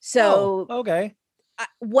 So okay.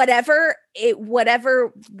 Whatever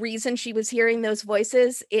reason she was hearing those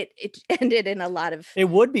voices, it ended in a lot of. It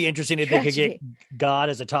would be interesting if they could tragedy. get God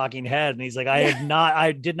as a talking head, and he's like,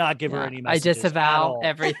 I did not give her any I messages. disavow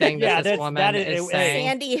everything that this woman is saying.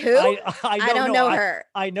 Sandy, who? I don't know her.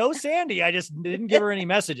 I know Sandy. I just didn't give her any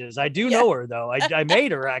messages. I do know her though. I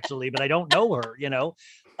made her actually, but I don't know her.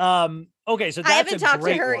 Okay, so that's I haven't talked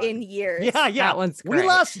to her one. in years. Yeah, That one's we great.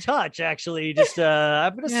 lost touch actually. Just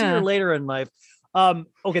I'm gonna see her later in life.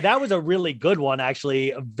 Okay, that was a really good one,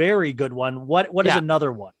 actually, a very good one. What is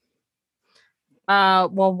another one?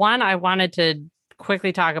 Well, one I wanted to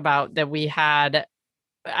quickly talk about that we had.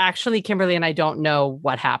 Actually, Kimberly and I don't know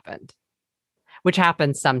what happened, which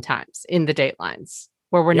happens sometimes in the Datelines,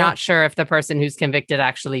 where we're not sure if the person who's convicted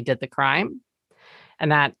actually did the crime.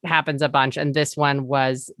 And that happens a bunch. And this one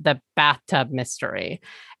was the bathtub mystery.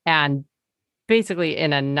 And basically,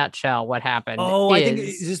 in a nutshell, what happened. I think,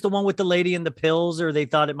 is this the one with the lady and the pills, or they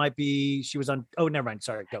thought it might be she was on? Oh, never mind.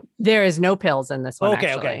 Sorry, go. There is no pills in this one. Okay,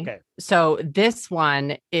 actually. okay. So this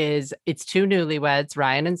one it's two newlyweds,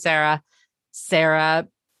 Ryan and Sarah. Sarah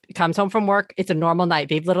comes home from work. It's a normal night.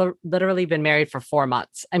 They've literally been married for 4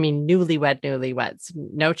 months. I mean, newlyweds,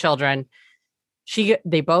 no children.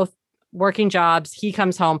 They both working jobs. He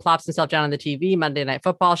comes home, plops himself down on the TV, Monday Night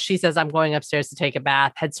Football. She says, I'm going upstairs to take a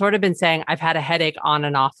bath. Had sort of been saying, I've had a headache on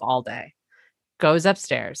and off all day. Goes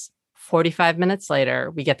upstairs. 45 minutes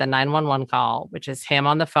later, we get the 911 call, which is him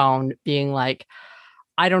on the phone being like,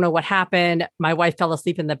 I don't know what happened. My wife fell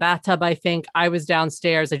asleep in the bathtub, I think. I was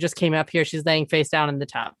downstairs. I just came up here. She's laying face down in the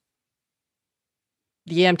tub.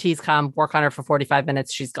 The EMTs come, work on her for 45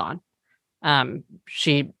 minutes. She's gone.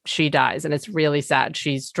 She dies, and it's really sad.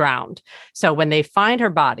 She's drowned. So when they find her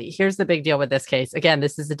body, here's the big deal with this case. Again,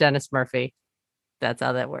 this is a Dennis Murphy. That's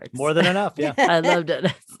how that works. More than enough. Yeah. I loved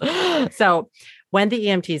it. So when the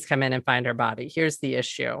EMTs come in and find her body, here's the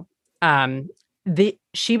issue.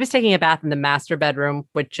 She was taking a bath in the master bedroom,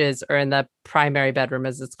 or in the primary bedroom,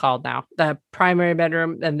 as it's called now. The primary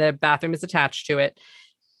bedroom, and the bathroom is attached to it.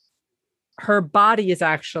 Her body is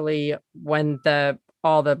actually, when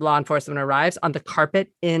all the law enforcement arrives, on the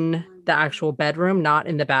carpet in the actual bedroom, not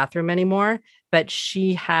in the bathroom anymore. But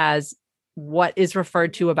she has what is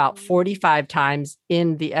referred to about 45 times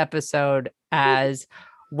in the episode as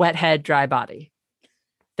wet head, dry body.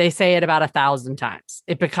 They say it about 1,000 times.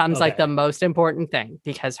 It becomes like the most important thing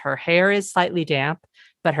because her hair is slightly damp,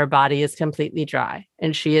 but her body is completely dry.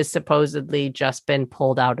 And she has supposedly just been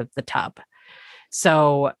pulled out of the tub.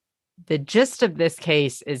 So the gist of this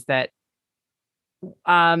case is that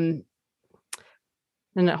hold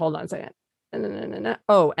on a second.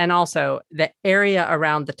 Oh, and also the area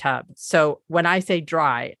around the tub. So when I say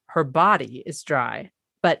dry, her body is dry,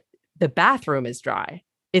 but the bathroom is dry.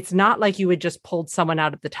 It's not like you had just pulled someone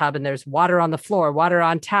out of the tub and there's water on the floor, water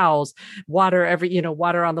on towels, water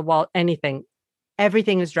water on the wall, anything.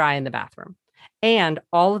 Everything is dry in the bathroom. And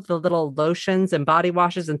all of the little lotions and body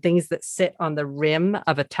washes and things that sit on the rim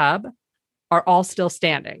of a tub are all still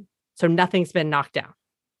standing. So nothing's been knocked down.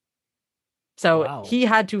 So he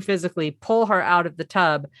had to physically pull her out of the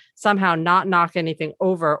tub, somehow not knock anything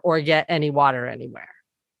over or get any water anywhere.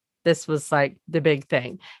 This was like the big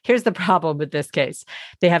thing. Here's the problem with this case.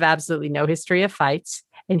 They have absolutely no history of fights.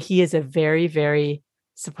 And he is a very, very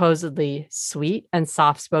supposedly sweet and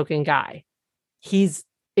soft-spoken guy. He's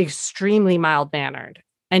extremely mild-mannered.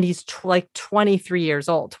 And he's like 23 years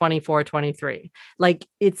old, 24, 23. Like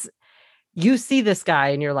you see this guy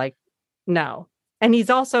and you're like, no. And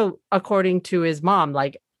he's also, according to his mom,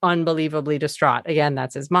 like unbelievably distraught. Again,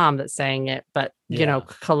 that's his mom that's saying it, but,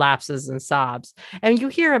 collapses and sobs. And you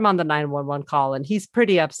hear him on the 911 call and he's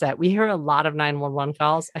pretty upset. We hear a lot of 911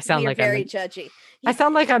 calls. I sound like very judgy. I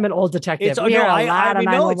sound like I'm an old detective. We hear a lot of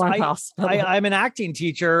 911 calls. I'm an acting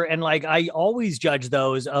teacher, and like I always judge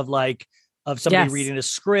those of somebody reading a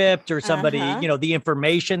script or somebody, the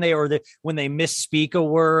information when they misspeak a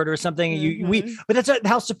word or something. But that's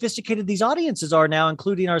how sophisticated these audiences are now,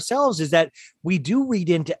 including ourselves, is that we do read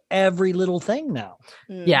into every little thing now.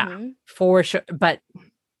 Yeah, for sure. But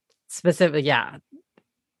specifically,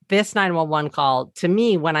 this 911 call, to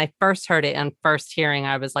me, when I first heard it and first hearing,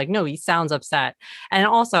 I was like, no, he sounds upset. And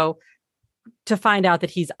also to find out that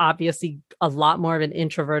he's obviously a lot more of an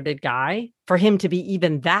introverted guy, for him to be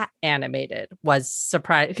even that animated was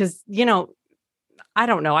surprising. Because, I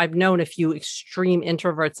don't know. I've known a few extreme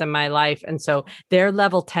introverts in my life. And so their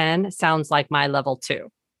level 10 sounds like my level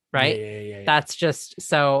 2. right? Yeah. That's just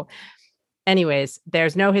so. Anyways,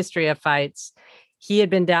 there's no history of fights. He had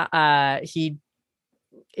been down. He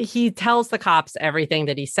tells the cops everything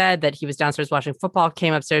that he said, that he was downstairs watching football,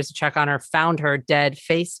 came upstairs to check on her, found her dead,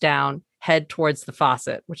 face down, head towards the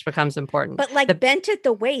faucet, which becomes important. But like bent at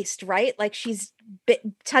the waist, right? Like she's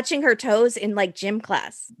touching her toes in like gym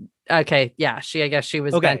class. Okay. Yeah. I guess she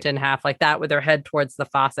was bent in half like that with her head towards the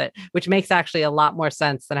faucet, which makes actually a lot more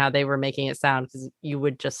sense than how they were making it sound, because you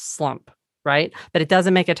would just slump, right? But it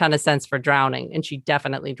doesn't make a ton of sense for drowning. And she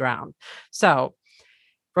definitely drowned. So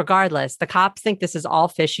regardless, the cops think this is all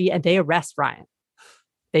fishy and they arrest Ryan.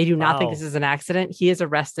 They do not think this is an accident. He is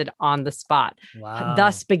arrested on the spot. Wow.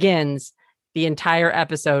 Thus begins the entire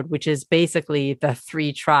episode, which is basically the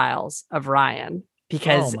 3 trials of Ryan,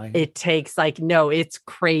 because it takes it's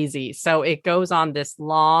crazy. So it goes on this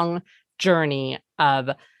long journey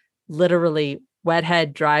of literally wet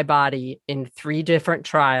head, dry body in 3 different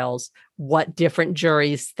trials, what different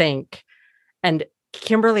juries think. And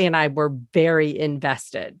Kimberly and I were very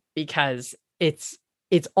invested because it's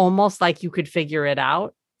almost like you could figure it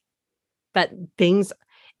out, but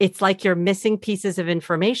it's like you're missing pieces of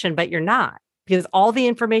information, but you're not, because all the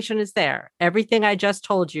information is there. Everything I just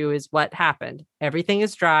told you is what happened. Everything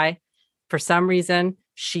is dry. For some reason,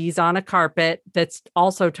 she's on a carpet that's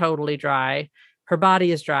also totally dry. Her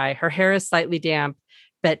body is dry. Her hair is slightly damp,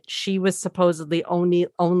 but she was supposedly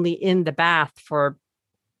only in the bath for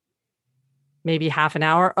maybe half an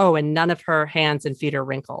hour. Oh, and none of her hands and feet are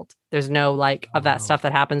wrinkled. There's no of that stuff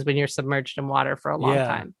that happens when you're submerged in water for a long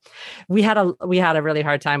time. We had a really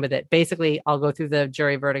hard time with it. Basically, I'll go through the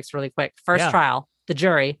jury verdicts really quick. First trial, the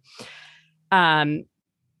jury.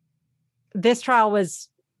 This trial was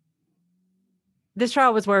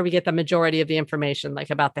where we get the majority of the information,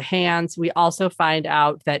 like about the hands. We also find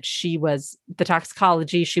out that the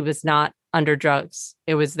toxicology, she was not under drugs.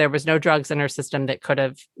 There was no drugs in her system that could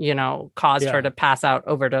have, caused her to pass out,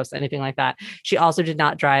 overdose, anything like that. She also did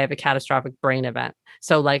not die of a catastrophic brain event.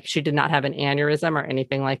 So she did not have an aneurysm or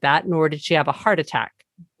anything like that, nor did she have a heart attack,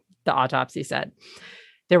 the autopsy said.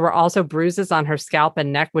 There were also bruises on her scalp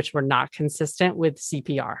and neck, which were not consistent with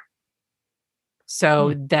CPR.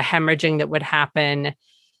 So the hemorrhaging that would happen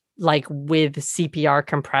with CPR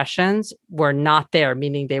compressions were not there,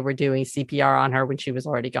 meaning they were doing CPR on her when she was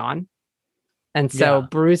already gone. And so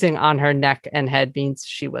bruising on her neck and head means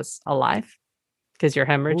she was alive, because you're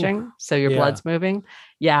hemorrhaging. Ooh. So your blood's moving.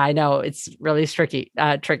 Yeah, I know. It's really tricky.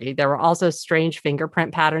 There were also strange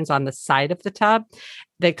fingerprint patterns on the side of the tub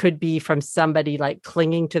that could be from somebody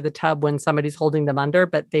clinging to the tub when somebody's holding them under,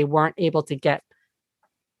 but they weren't able to get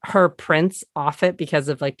her prints off it because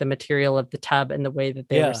of the material of the tub and the way that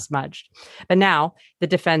they were smudged. But now the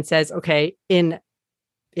defense says, okay, in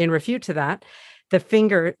refute to that, the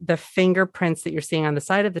fingerprints that you're seeing on the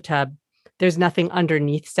side of the tub, there's nothing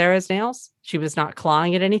underneath Sarah's nails. She was not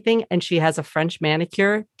clawing at anything. And she has a French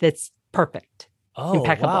manicure that's perfect.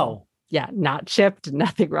 Impeccable. Wow. Yeah. Not chipped,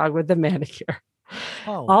 nothing wrong with the manicure.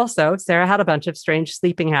 Oh. Also, Sarah had a bunch of strange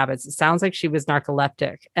sleeping habits. It sounds like she was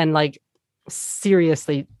narcoleptic and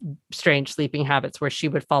seriously strange sleeping habits, where she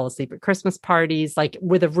would fall asleep at Christmas parties,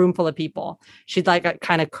 with a room full of people. She'd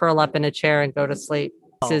kind of curl up in a chair and go to sleep.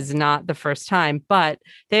 This is not the first time, but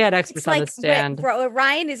they had experts on the stand. What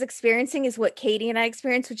Ryan is experiencing is what Katie and I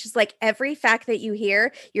experience, which is every fact that you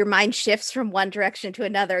hear, your mind shifts from one direction to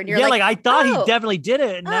another. And you're I thought he definitely did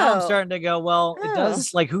it. And now I'm starting to go, well, it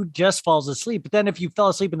does who just falls asleep? But then if you fell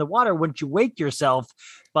asleep in the water, wouldn't you wake yourself?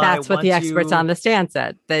 That's what the experts on the stand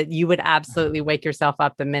said, that you would absolutely wake yourself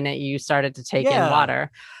up the minute you started to take in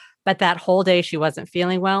water. But that whole day she wasn't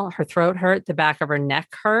feeling well. Her throat hurt. The back of her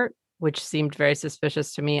neck hurt, which seemed very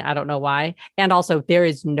suspicious to me. I don't know why. And also, there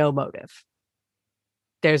is no motive.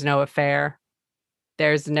 There's no affair.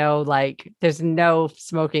 There's no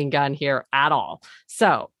smoking gun here at all.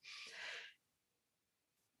 So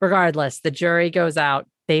regardless, the jury goes out.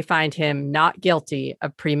 They find him not guilty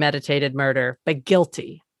of premeditated murder, but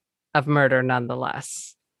guilty of murder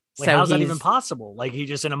nonetheless. So how's that even possible? He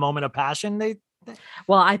just in a moment of passion,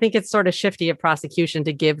 Well, I think it's sort of shifty of prosecution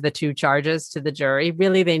to give the 2 charges to the jury.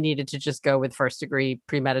 Really, they needed to just go with first degree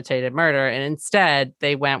premeditated murder. And instead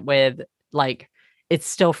they went with it's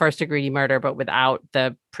still first degree murder, but without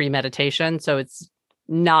the premeditation. So it's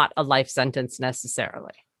not a life sentence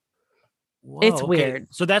necessarily. Whoa, it's weird.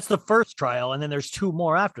 So that's the first trial. And then there's 2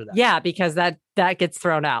 more after that. Yeah, because that gets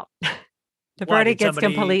thrown out. The verdict gets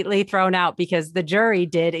completely thrown out because the jury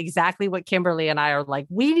did exactly what Kimberly and I are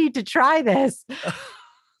we need to try this.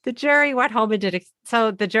 The jury went home and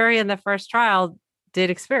so the jury in the first trial did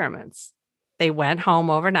experiments. They went home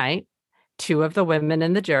overnight. 2 of the women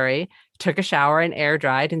in the jury took a shower and air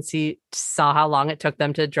dried and saw how long it took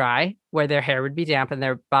them to dry, where their hair would be damp and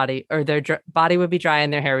their body body would be dry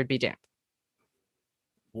and their hair would be damp.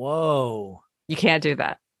 Whoa. You can't do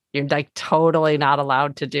that. You're like totally not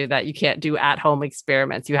allowed to do that. You can't do at-home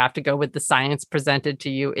experiments. You have to go with the science presented to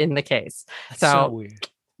you in the case. That's so weird.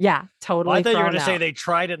 Yeah, totally. Well, I thought you were going to thrown say out. they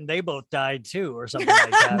tried it and they both died too, or something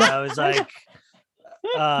like that. I was like,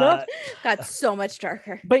 Got so much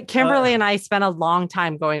darker. But Kimberly and I spent a long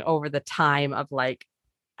time going over the time of like,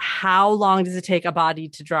 how long does it take a body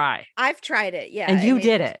to dry? I've tried it. Yeah. And you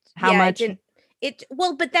did it. How much?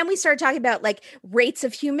 But then we started talking about like rates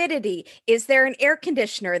of humidity. Is there an air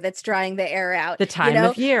conditioner that's drying the air out? The time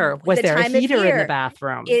of year. Was there a heater in the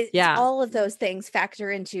bathroom? All of those things factor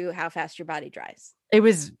into how fast your body dries.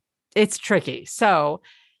 It's tricky. So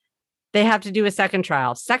they have to do a second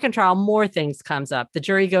trial. Second trial, more things comes up. The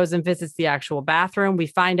jury goes and visits the actual bathroom. We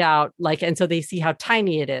find out and so they see how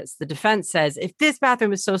tiny it is. The defense says, if this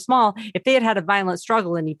bathroom is so small, if they had a violent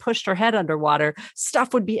struggle and he pushed her head underwater,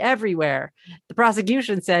 stuff would be everywhere. The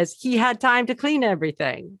prosecution says he had time to clean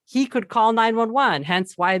everything. He could call 911,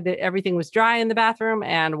 hence why everything was dry in the bathroom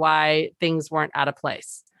and why things weren't out of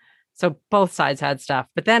place. So both sides had stuff.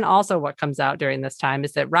 But then also what comes out during this time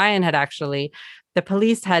is that Ryan had the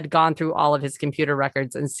police had gone through all of his computer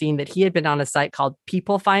records and seen that he had been on a site called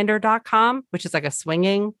peoplefinder.com, which is like a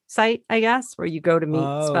swinging site, I guess, where you go to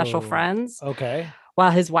meet special friends. Okay.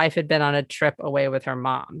 While his wife had been on a trip away with her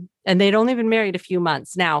mom. And they'd only been married a few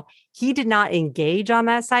months. Now, he did not engage on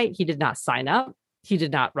that site. He did not sign up. He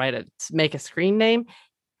did not make a screen name.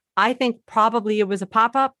 I think probably it was a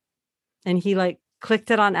pop-up and he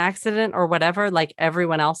clicked it on accident or whatever, like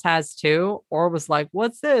everyone else has too, or was like,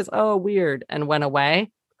 what's this? Oh, weird. And went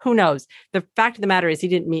away. Who knows? The fact of the matter is he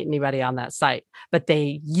didn't meet anybody on that site, but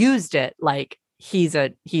they used it like he's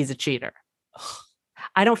a cheater.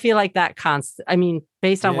 I don't feel like that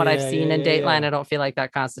based on what I've seen in Dateline, I don't feel like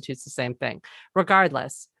that constitutes the same thing.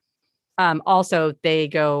 Regardless. Also they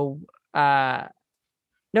go,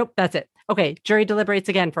 nope, that's it. Okay, jury deliberates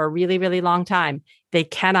again for a really, really long time. They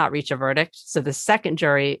cannot reach a verdict. So the second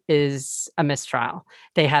jury is a mistrial.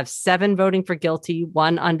 They have 7 voting for guilty,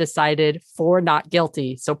 1 undecided, 4 not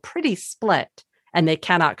guilty. So pretty split. And they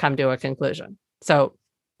cannot come to a conclusion. So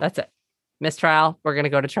that's it. Mistrial. We're going to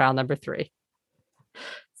go to trial number 3.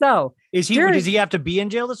 So does he have to be in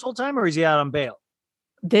jail this whole time or is he out on bail?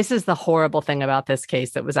 This is the horrible thing about this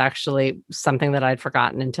case. That was actually something that I'd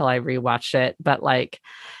forgotten until I rewatched it. But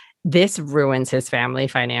this ruins his family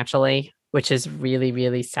financially, which is really,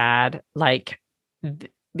 really sad.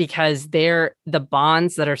 Because the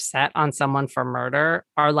bonds that are set on someone for murder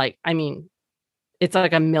are it's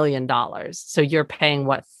like $1 million. So you're paying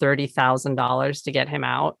 $30,000 to get him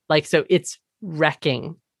out. So it's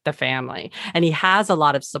wrecking the family. And he has a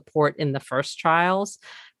lot of support in the first trials,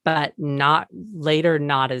 but not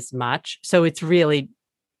as much. So it's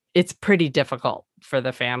pretty difficult for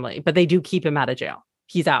the family, but they do keep him out of jail.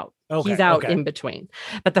 He's out. He's out in between.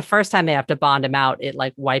 But the first time they have to bond him out, it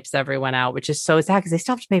wipes everyone out, which is so sad because they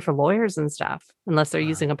still have to pay for lawyers and stuff unless they're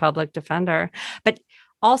using a public defender. But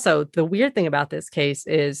also the weird thing about this case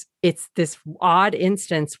is it's this odd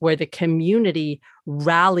instance where the community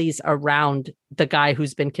rallies around the guy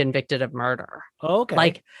who's been convicted of murder.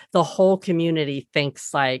 Okay. The whole community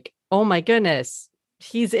thinks oh my goodness,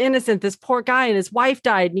 he's innocent. This poor guy and his wife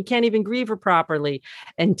died and he can't even grieve her properly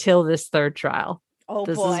until this third trial. Oh,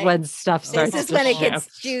 this boy. is when stuff starts. This is when it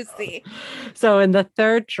gets juicy. So in the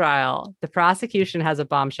third trial, the prosecution has a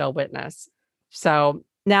bombshell witness. So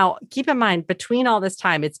now keep in mind, between all this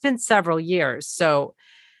time, it's been several years. So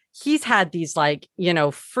he's had these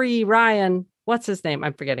free Ryan. What's his name?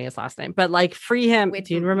 I'm forgetting his last name, but free him. Whitmer.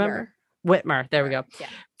 Do you remember? Whitmer. There we go. Yeah.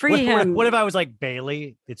 Free him. What if I was like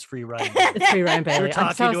Bailey? It's free Ryan. It's free Ryan Bailey. We're talking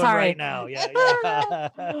I'm so to him sorry. right now.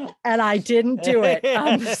 Yeah. And I didn't do it.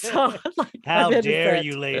 I'm so How I'm dare innocent.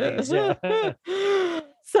 you, ladies? Yeah.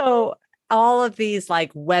 So all of these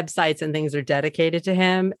websites and things are dedicated to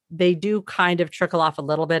him. They do kind of trickle off a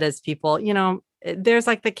little bit as people, there's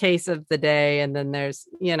the case of the day. And then there's,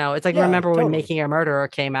 it's remember totally. when Making a Murderer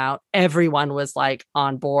came out, everyone was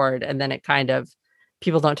on board. And then it kind of,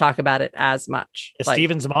 people don't talk about it as much.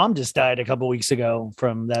 Steven's mom just died a couple weeks ago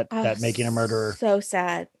from that Making a Murderer. So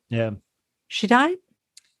sad. Yeah. She died?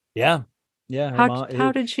 Yeah. Yeah.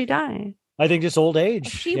 How did she die? I think just old age.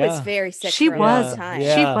 She was very sick. She for a was. long time.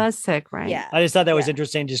 Yeah. She was sick, right? Yeah. I just thought that was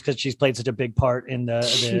interesting just because she's played such a big part in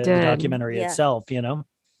the documentary itself, Yeah.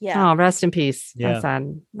 Oh, rest in peace. Yeah. That's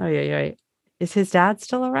sad. Oh, yeah. Is his dad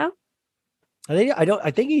still around?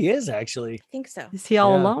 I think he is actually. I think so. Is he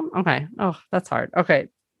all alone? Okay. Oh, that's hard. Okay.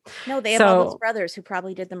 No, they have all those brothers who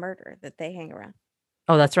probably did the murder that they hang around.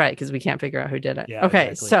 Oh, that's right, because we can't figure out who did it. Yeah, okay,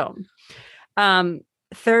 exactly. so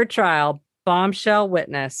third trial, bombshell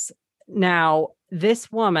witness. Now,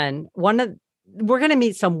 this woman, we're going to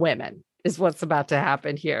meet some women is what's about to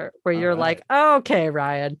happen here, where you're like, okay,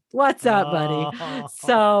 Ryan, what's up, buddy?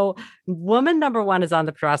 So woman number one is on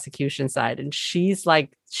the prosecution side, and she's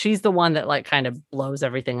the one that like kind of blows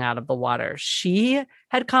everything out of the water. She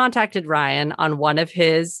had contacted Ryan on one of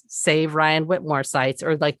his Save Ryan Whitmore sites,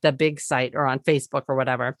 or like the big site, or on Facebook or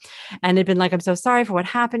whatever, and had been like, I'm so sorry for what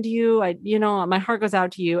happened to you. My heart goes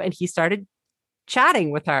out to you. And he started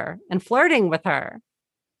chatting with her and flirting with her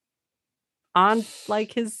on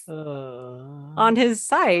like his on his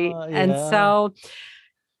site. And so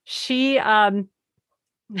she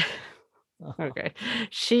okay,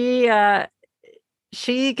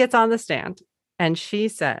 she gets on the stand, and she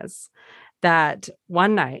says that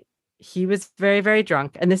one night he was very, very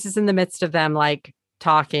drunk, and this is in the midst of them like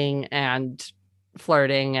talking and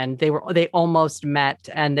flirting, and they almost met,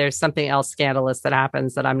 and there's something else scandalous that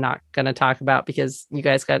happens that I'm not going to talk about, because you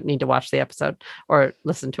guys need to watch the episode or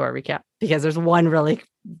listen to our recap, because there's one really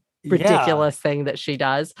ridiculous thing that she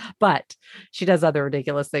does, but she does other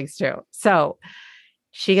ridiculous things too. So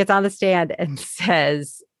she gets on the stand and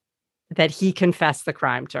says that he confessed the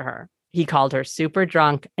crime to her. He called her super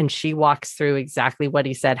drunk, and she walks through exactly what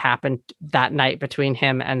he said happened that night between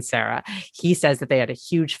him and Sarah. He says that they had a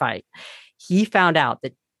huge fight. She found out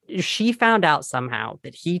somehow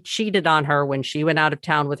that he cheated on her when she went out of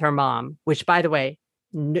town with her mom, which, by the way,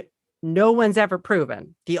 no one's ever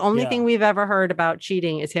proven. The only thing we've ever heard about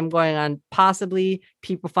cheating is him going on possibly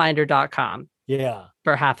peoplefinder.com. Yeah.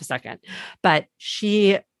 For half a second. But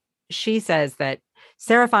she says that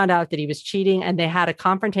Sarah found out that he was cheating, and they had a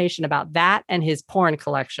confrontation about that and his porn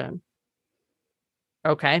collection.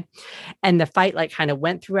 Okay. And the fight like kind of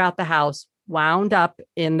went throughout the house, wound up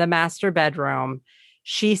in the master bedroom.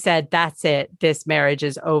 She said, that's it. This marriage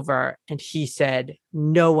is over. And he said,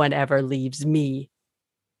 no one ever leaves me.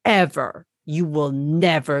 Ever. You will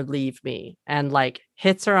never leave me. And like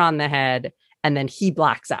hits her on the head, and then he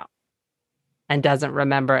blacks out and doesn't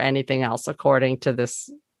remember anything else, according to this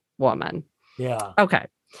woman. Yeah. Okay.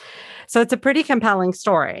 So it's a pretty compelling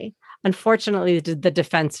story. Unfortunately, the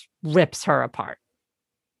defense rips her apart,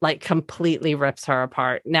 like completely rips her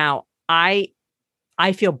apart. Now, I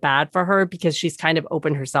feel bad for her because she's kind of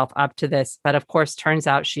opened herself up to this. But of course, turns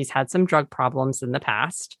out she's had some drug problems in the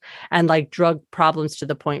past, and like drug problems to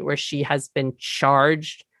the point where she has been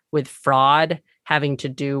charged with fraud having to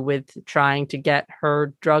do with trying to get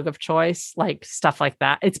her drug of choice, like stuff like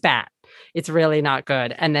that. It's bad. It's really not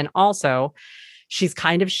good. And then also, she's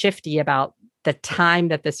kind of shifty about the time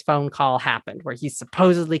that this phone call happened, where he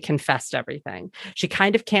supposedly confessed everything. She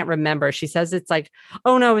kind of can't remember. She says it's like,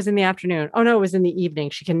 oh no, it was in the afternoon. Oh no, it was in the evening.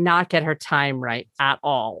 She cannot get her time right at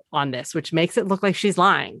all on this, which makes it look like she's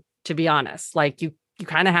lying, to be honest. Like you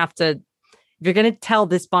kind of have to, if you're going to tell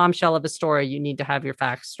this bombshell of a story, you need to have your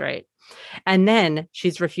facts straight. And then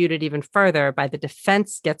she's refuted even further by the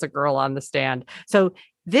defense gets a girl on the stand. So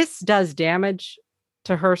this does damage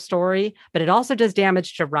to her story, but it also does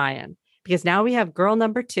damage to Ryan, because now we have girl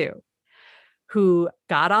number 2 who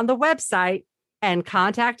got on the website and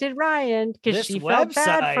contacted Ryan because she felt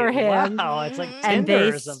bad for him. Wow, it's like and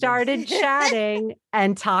Tinder they started chatting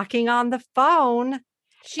and talking on the phone.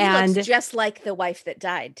 She looks just like the wife that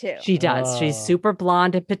died too. She does. She's super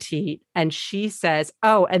blonde and petite. And she says,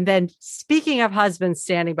 oh, and then speaking of husbands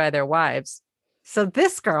standing by their wives. So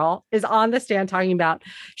this girl is on the stand talking about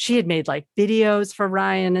she had made like videos for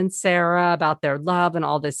Ryan and Sarah about their love and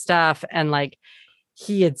all this stuff. And like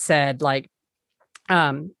he had said like,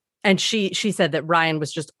 and she said that Ryan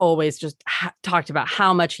was just always talked about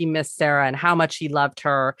how much he missed Sarah and how much he loved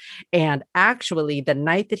her. And actually the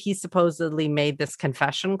night that he supposedly made this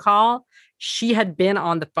confession call, she had been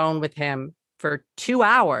on the phone with him for 2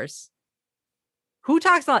 hours. Who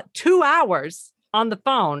talks about 2 hours on the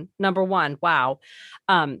phone? Number one. Wow.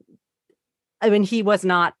 I mean, he was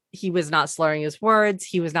not slurring his words.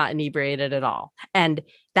 He was not inebriated at all. And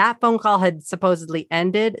that phone call had supposedly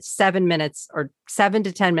ended 7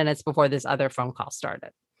 to 10 minutes before this other phone call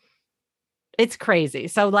started. It's crazy.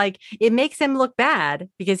 So like, it makes him look bad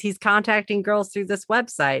because he's contacting girls through this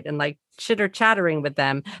website and like chitter chattering with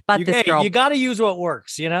them. But this girl, you got to use what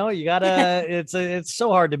works. You know, you got to, it's so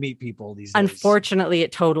hard to meet people these days. Unfortunately,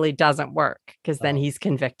 it totally doesn't work because then he's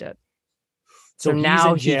convicted. So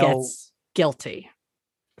now he gets guilty.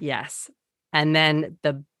 Yes. And then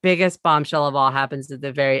the biggest bombshell of all happens at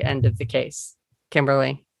the very end of the case.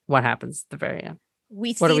 Kimberly, what happens at the very end?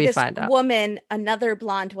 We see this woman, another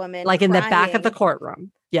blonde woman, like in the back of the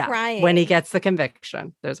courtroom. Yeah. crying. When he gets the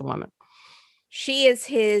conviction, there's a woman. She is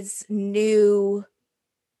his new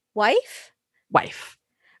wife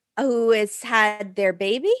who has had their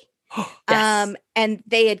baby. Yes. And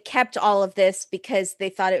they had kept all of this because they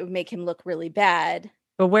thought it would make him look really bad.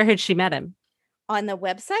 But where had she met him? On the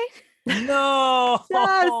website? No.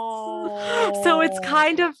 Yes. So it's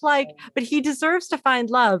kind of like, but he deserves to find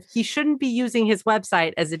love. He shouldn't be using his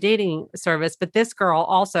website as a dating service. But this girl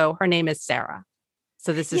also, her name is Sarah.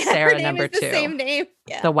 So this is Sarah her name number is the 2. Same name.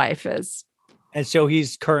 Yeah. The wife is. And so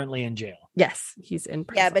he's currently in jail. Yes, he's in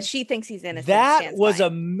prison. Yeah, but she thinks he's innocent. That was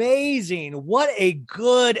amazing. What a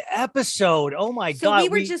good episode. Oh my God. So we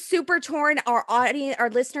were just super torn. Our audience, our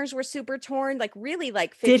listeners were super torn. Like really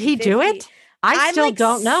like 50, did he do it? I'm still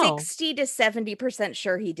don't know. 60 to 70%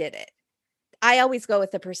 sure he did it. I always go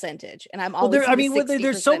with the percentage, and I'm always.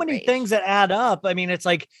 There's so many things that add up. I mean, it's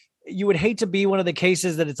like you would hate to be one of the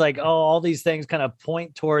cases that it's like, oh, all these things kind of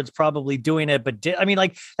point towards probably doing it. But I mean,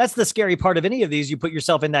 like, that's the scary part of any of these. You put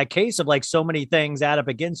yourself in that case of like so many things add up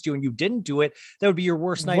against you and you didn't do it. That would be your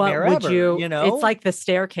worst nightmare ever. You know, it's like The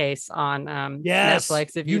Staircase on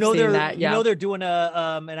Netflix. If you've seen that, you know, they're doing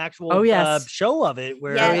an actual show of it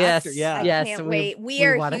where yes. yeah. I can't wait. We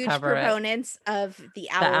are huge proponents of the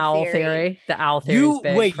owl theory. The owl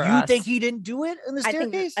theory. You think he didn't do it in The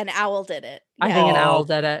Staircase? I think an owl did it. I think an owl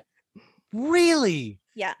did it. Really?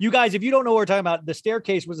 Yeah. You guys, if you don't know what we're talking about, The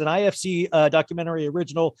Staircase was an IFC documentary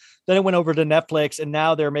original. Then it went over to Netflix, and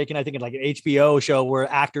now they're making, I think, like an HBO show where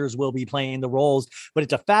actors will be playing the roles. But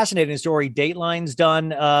it's a fascinating story. Dateline's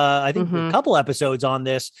done, I think, a couple episodes on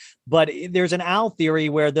this. But there's an owl theory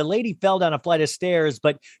where the lady fell down a flight of stairs,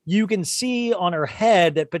 but you can see on her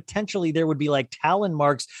head that potentially there would be like talon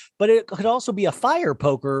marks, but it could also be a fire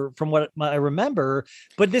poker from what I remember.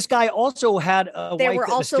 But this guy also had a wife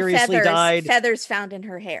that mysteriously died. Feathers found in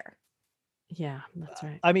her hair. Yeah, that's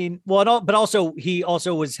right. I mean, well, but also he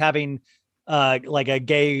also was having like a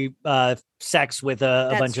gay sex with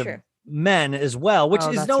a bunch of men as well, which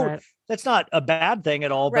is that's not a bad thing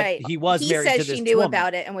at all. Right. But he was married to this she knew woman.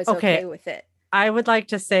 about it and was okay with it. I would like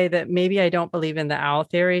to say that maybe I don't believe in the owl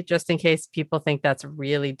theory, just in case people think that's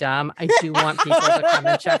really dumb. I do want people to come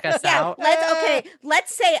and check us out.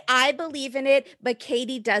 Let's say I believe in it, but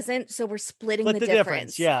Katie doesn't. So we're splitting the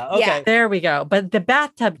difference. Yeah. Okay. Yeah. There we go. But the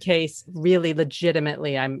bathtub case, really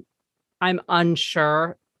legitimately, I'm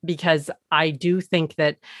unsure, because I do think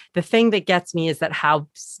that the thing that gets me is that how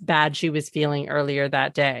bad she was feeling earlier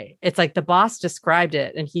that day. It's like the boss described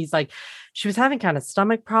it, and he's like, she was having kind of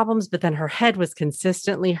stomach problems, but then her head was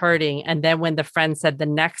consistently hurting. And then when the friend said the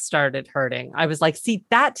neck started hurting, I was like, see,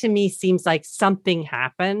 that to me seems like something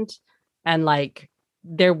happened. And like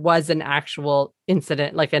there was an actual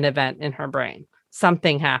incident, like an event in her brain.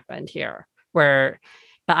 Something happened here but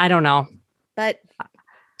I don't know. But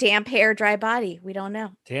damp hair, dry body. We don't know.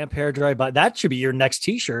 Damp hair, dry body. That should be your next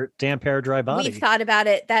T-shirt. Damp hair, dry body. We've thought about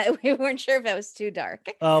it. That we weren't sure if it was too dark.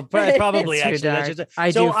 Oh, probably actually. I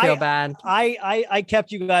do feel bad. I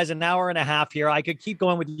kept you guys an hour and a half here. I could keep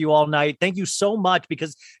going with you all night. Thank you so much,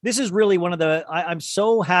 because this is really one of the. I'm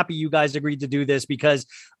so happy you guys agreed to do this, because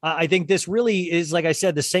I think this really is, like I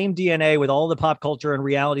said, the same DNA with all the pop culture and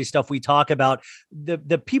reality stuff we talk about.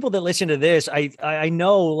 The people that listen to this, I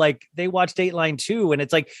know, like, they watch Dateline too, and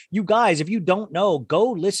it's like, you guys, if you don't know,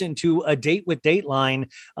 go listen to A Date with Dateline.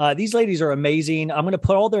 These ladies are amazing. I'm going to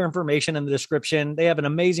put all their information in the description. They have an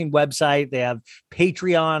amazing website. They have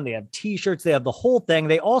Patreon. They have T-shirts. They have the whole thing.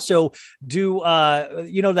 They also do,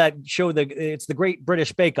 that show, it's the Great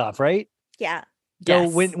British Bake Off, right? Yeah. So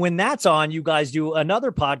when that's on, you guys do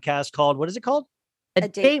another podcast called, what is it called? A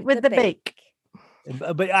Date with the Bake.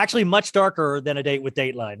 But actually much darker than A Date with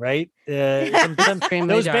Dateline, right?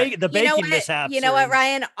 The baking mishaps. You know what,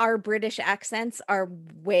 Ryan? Our British accents are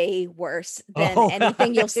way worse than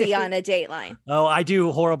anything you'll see on a Dateline. Oh, I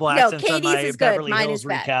do horrible accents on my Beverly Mine Hills is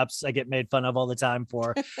bad. recaps. I get made fun of all the time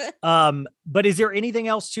for. But is there anything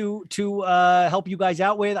else to help you guys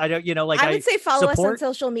out with? I don't, I would say follow us on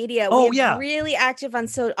social media. We're really active on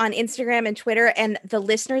Instagram and Twitter, and the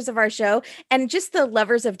listeners of our show and just the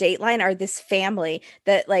lovers of Dateline are this family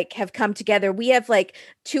that like have come together. We have like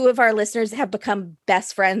 2 of our listeners have become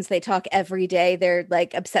best friends. They talk every day. They're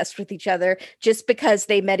like obsessed with each other just because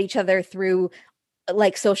they met each other through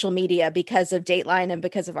like social media because of Dateline and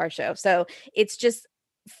because of our show. So it's just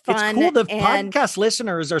fun. It's cool. The podcast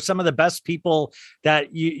listeners are some of the best people that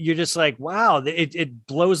you're just like, wow, it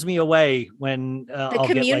blows me away when the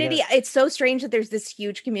community. It's so strange that there's this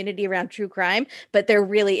huge community around true crime, but there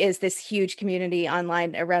really is this huge community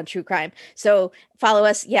online around true crime. So Follow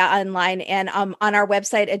us, online. And on our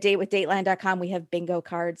website, adatewithdateline.com, we have bingo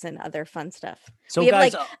cards and other fun stuff. So we have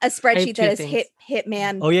guys, like a spreadsheet that is things.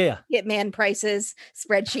 Hitman. Oh yeah. Hitman prices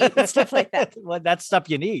spreadsheet and stuff like that. Well, that's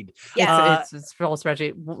stuff you need. Yeah. It's full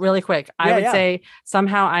spreadsheet. Really quick. I would say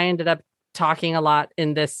somehow I ended up talking a lot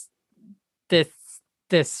in this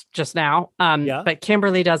just now. But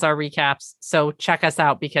Kimberly does our recaps. So check us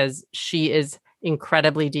out because she is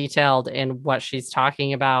incredibly detailed in what she's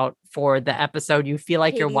talking about for the episode. You feel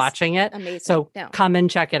like you're watching it. Amazing. So come and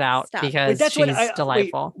check it out because she's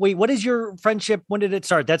delightful. Wait, what is your friendship? When did it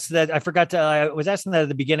start? That's that I forgot to. I was asking that at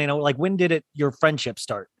the beginning. Like, when did your friendship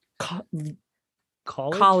start?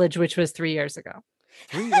 College, which was 3 years ago.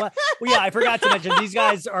 Well, yeah, I forgot to mention these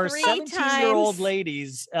guys are 3 17-year-old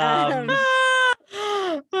ladies. Which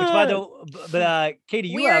by the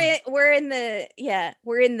Katie, we're in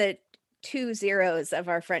the 2 zeros of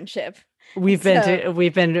our friendship. We've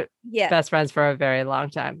been best friends for a very long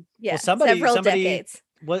time. Yeah, well, somebody decades.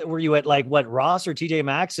 What were you at, like Ross or TJ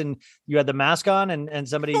Maxx, and you had the mask on, and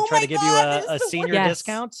somebody tried to give you a senior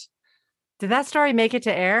discount? Did that story make it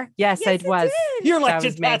to air? Yes, it was. You're like,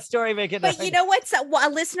 did that story make it? But you know what? So, a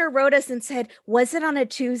listener wrote us and said, was it on a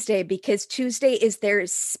Tuesday? Because Tuesday is their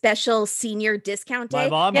special senior discount day. My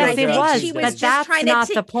mom yes, it was. She was but just that's trying not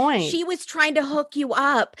to the point. She was trying to hook you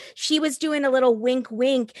up. She was doing a little wink,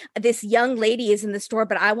 wink. This young lady is in the store,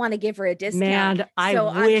 but I want to give her a discount. Man, I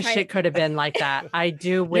wish it could have been like that. I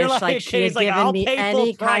do wish like she had given me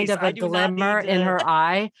any kind of a glimmer in her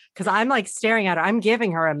eye, because I'm like staring at her. I'm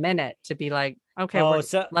giving her a minute to be like, okay,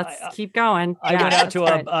 let's keep going. I went out to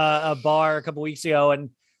a bar a couple weeks ago, and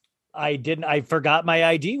I forgot my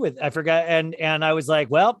ID and I was like,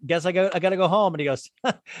 well, guess I got to go home. And he goes,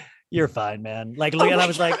 you're fine, man. Like, and I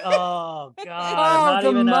was like, oh God.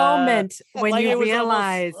 The moment when you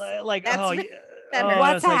realize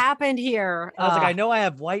what's happened here. I was like, I know I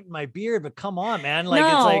have white in my beard, but come on, man.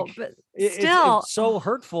 Like, it's so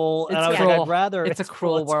hurtful. And I was like, I'd rather. It's a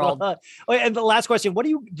cruel world. And the last question: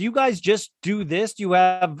 do you guys just do this? Do you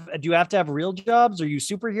have to have real jobs? Are you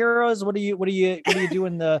superheroes? What do you do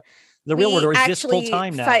in the real world, or is this full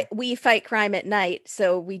time now? We fight crime at night,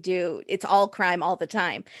 so we do. It's all crime all the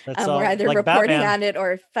time. We're either like reporting Batman. on it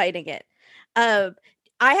or fighting it. I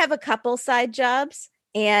have a couple side jobs.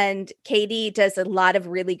 And Katie does a lot of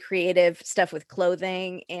really creative stuff with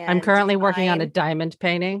clothing. And I'm currently working on a diamond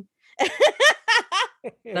painting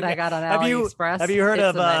that I got on AliExpress. Have you heard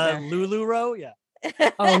of LuLaRoe? Yeah.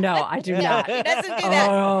 Oh no, I do not. He doesn't do that.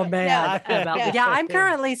 Oh man. Yeah, I'm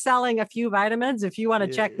currently selling a few vitamins if you want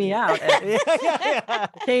to check me out at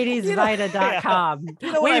katiesvita.com.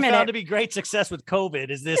 You know what I found to be great success with COVID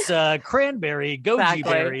is this cranberry goji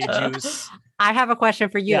berry juice. I have a question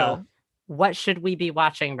for you. Yeah. What should we be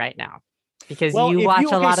watching right now? Because you watch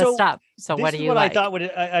a lot of stuff. So what do you like? I thought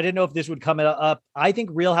I didn't know if this would come up. I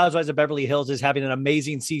think Real Housewives of Beverly Hills is having an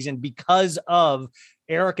amazing season because of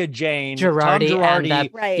Erica Jane, Tom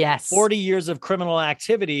Girardi, 40 years of criminal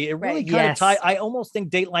activity. It really kind of ties. I almost think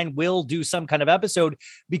Dateline will do some kind of episode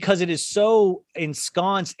because it is so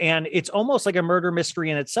ensconced, and it's almost like a murder mystery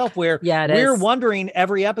in itself, where we're wondering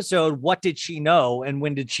every episode, what did she know and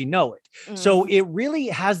when did she know it? So it really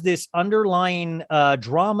has this underlying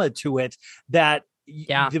drama to it that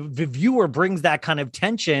the viewer brings that kind of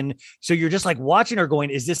tension. So you're just like watching her going,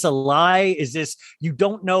 is this a lie? Is this, you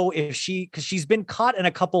don't know if because she's been caught in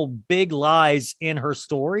a couple big lies in her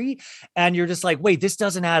story. And you're just like, wait, this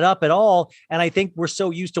doesn't add up at all. And I think we're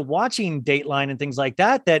so used to watching Dateline and things like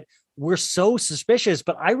that we're so suspicious,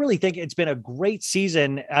 but I really think it's been a great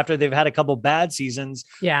season after they've had a couple bad seasons.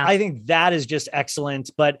 Yeah. I think that is just excellent,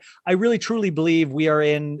 but I really truly believe we are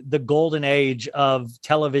in the golden age of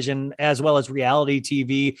television as well as reality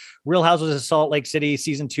TV. Real Housewives of Salt Lake City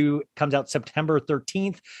season 2 comes out September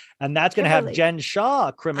 13th. And that's going to have Jen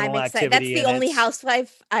Shaw criminal activity. That's the only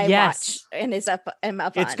housewife I watch and I'm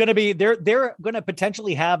up on. It's going to be, they're going to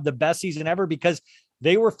potentially have the best season ever because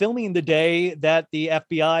they were filming the day that the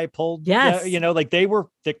FBI pulled,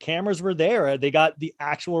 the cameras were there. They got the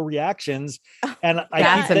actual reactions. And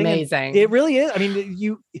that's amazing. It really is. I mean,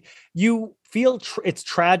 you feel it's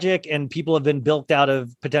tragic and people have been bilked out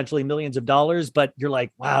of potentially millions of dollars, but you're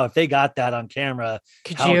like, wow, if they got that on camera,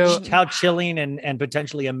 how chilling and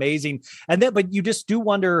potentially amazing. And then, but you just do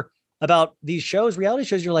wonder about these shows, reality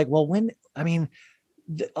shows. You're like, well,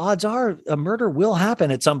 the odds are a murder will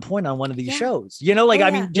happen at some point on one of these shows,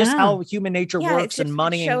 how human nature works and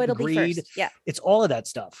money and greed. Yeah. It's all of that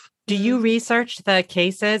stuff. Do you research the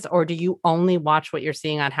cases or do you only watch what you're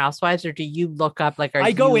seeing on Housewives, or do you look up, like,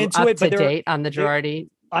 I go into it, but date on the Girardi?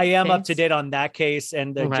 I am up case? to date on that case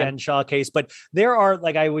and the Okay. Jen Shaw case, but there are,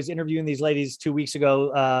 like, I was interviewing these ladies 2 weeks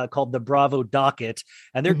ago called the Bravo Docket,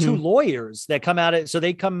 and they're two lawyers that come at it. So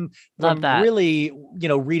they come Love from that. really,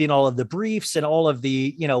 reading all of the briefs and all of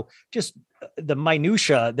the, just the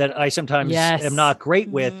minutia that I sometimes Yes. am not great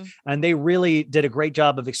with. And they really did a great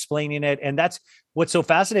job of explaining it. And that's what's so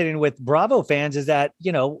fascinating with Bravo fans is that,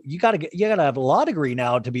 you gotta have a law degree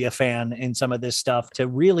now to be a fan in some of this stuff to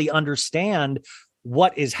really understand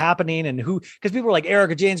what is happening and who, because people are like,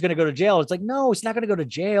 Erica Jane's going to go to jail. It's like, no, it's not going to go to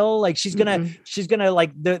jail. Like she's going to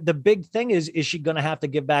like the big thing is she going to have to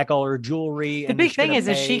give back all her jewelry? The big thing is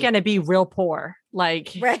she going to be real poor?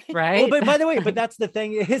 Like, right. Well, but by the way, but that's the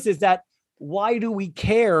thing is that why do we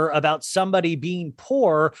care about somebody being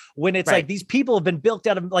poor when it's like these people have been built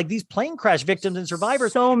out of like these plane crash victims and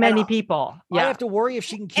survivors? So many people. I have to worry if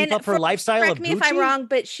she can keep up her lifestyle. Correct me if I'm wrong,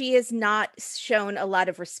 but she has not shown a lot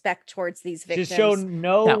of respect towards these victims. She's shown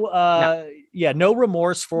no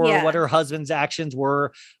remorse for what her husband's actions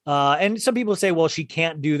were. And some people say, well, she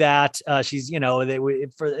can't do that. She's,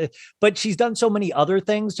 but she's done so many other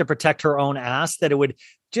things to protect her own ass that it would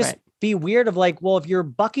just be weird of like, well, if you're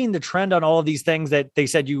bucking the trend on all of these things that they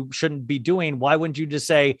said you shouldn't be doing, why wouldn't you just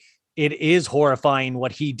say it is horrifying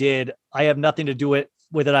what he did? I have nothing to do with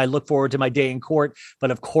it. I look forward to my day in court, but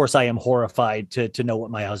of course I am horrified to know what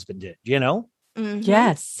my husband did,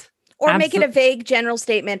 Yes. Or make it a vague general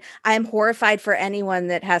statement. I am horrified for anyone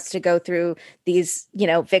that has to go through these,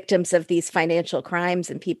 victims of these financial crimes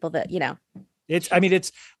and people that, It's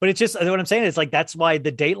just what I'm saying is like, that's why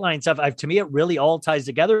the Dateline stuff, to me, it really all ties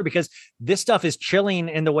together because this stuff is chilling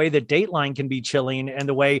in the way that Dateline can be chilling and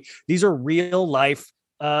the way these are real life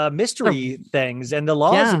mystery things and the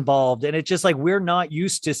laws involved. And it's just like, we're not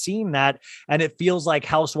used to seeing that. And it feels like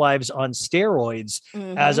Housewives on steroids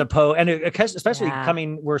as opposed, and especially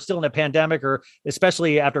we're still in a pandemic or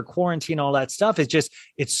especially after quarantine, all that stuff.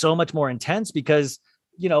 It's so much more intense because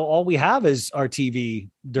all we have is our TV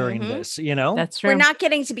during this, That's true. We're not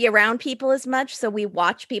getting to be around people as much. So we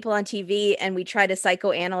watch people on TV and we try to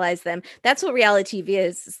psychoanalyze them. That's what reality TV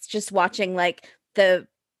is. It's just watching like the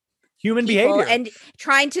human behavior and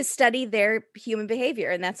trying to study their human behavior.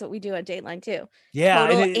 And that's what we do on Dateline too. Yeah.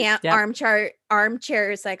 Total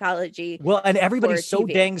armchair psychology. Well, and everybody's so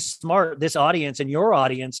dang smart. This audience and your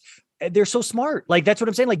audience, they're so smart. Like, that's what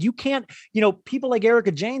I'm saying. Like, you can't, people like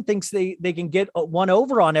Erica Jane thinks they can get one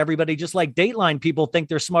over on everybody. Just like Dateline people think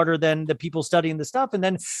they're smarter than the people studying the stuff. And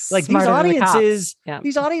then like these audiences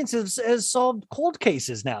has solved cold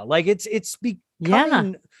cases now. Like it's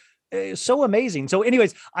becoming so amazing. So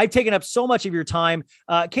anyways, I've taken up so much of your time.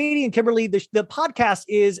 Katie and Kimberly, the podcast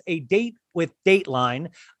is A Date with Dateline.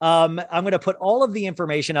 I'm going to put all of the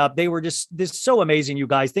information up. They were this so amazing, you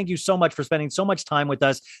guys. Thank you so much for spending so much time with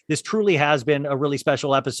us. This truly has been a really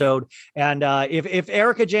special episode. And if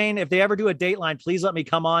Erica Jane, if they ever do a Dateline, please let me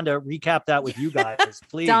come on to recap that with you guys,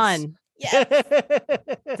 please. Done. Yes.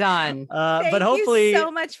 Done. But hopefully, you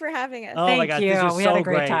so much for having us. Oh my God, you. This is we so had a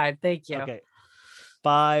great time. Thank you. Okay.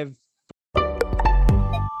 5.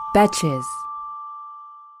 Betches.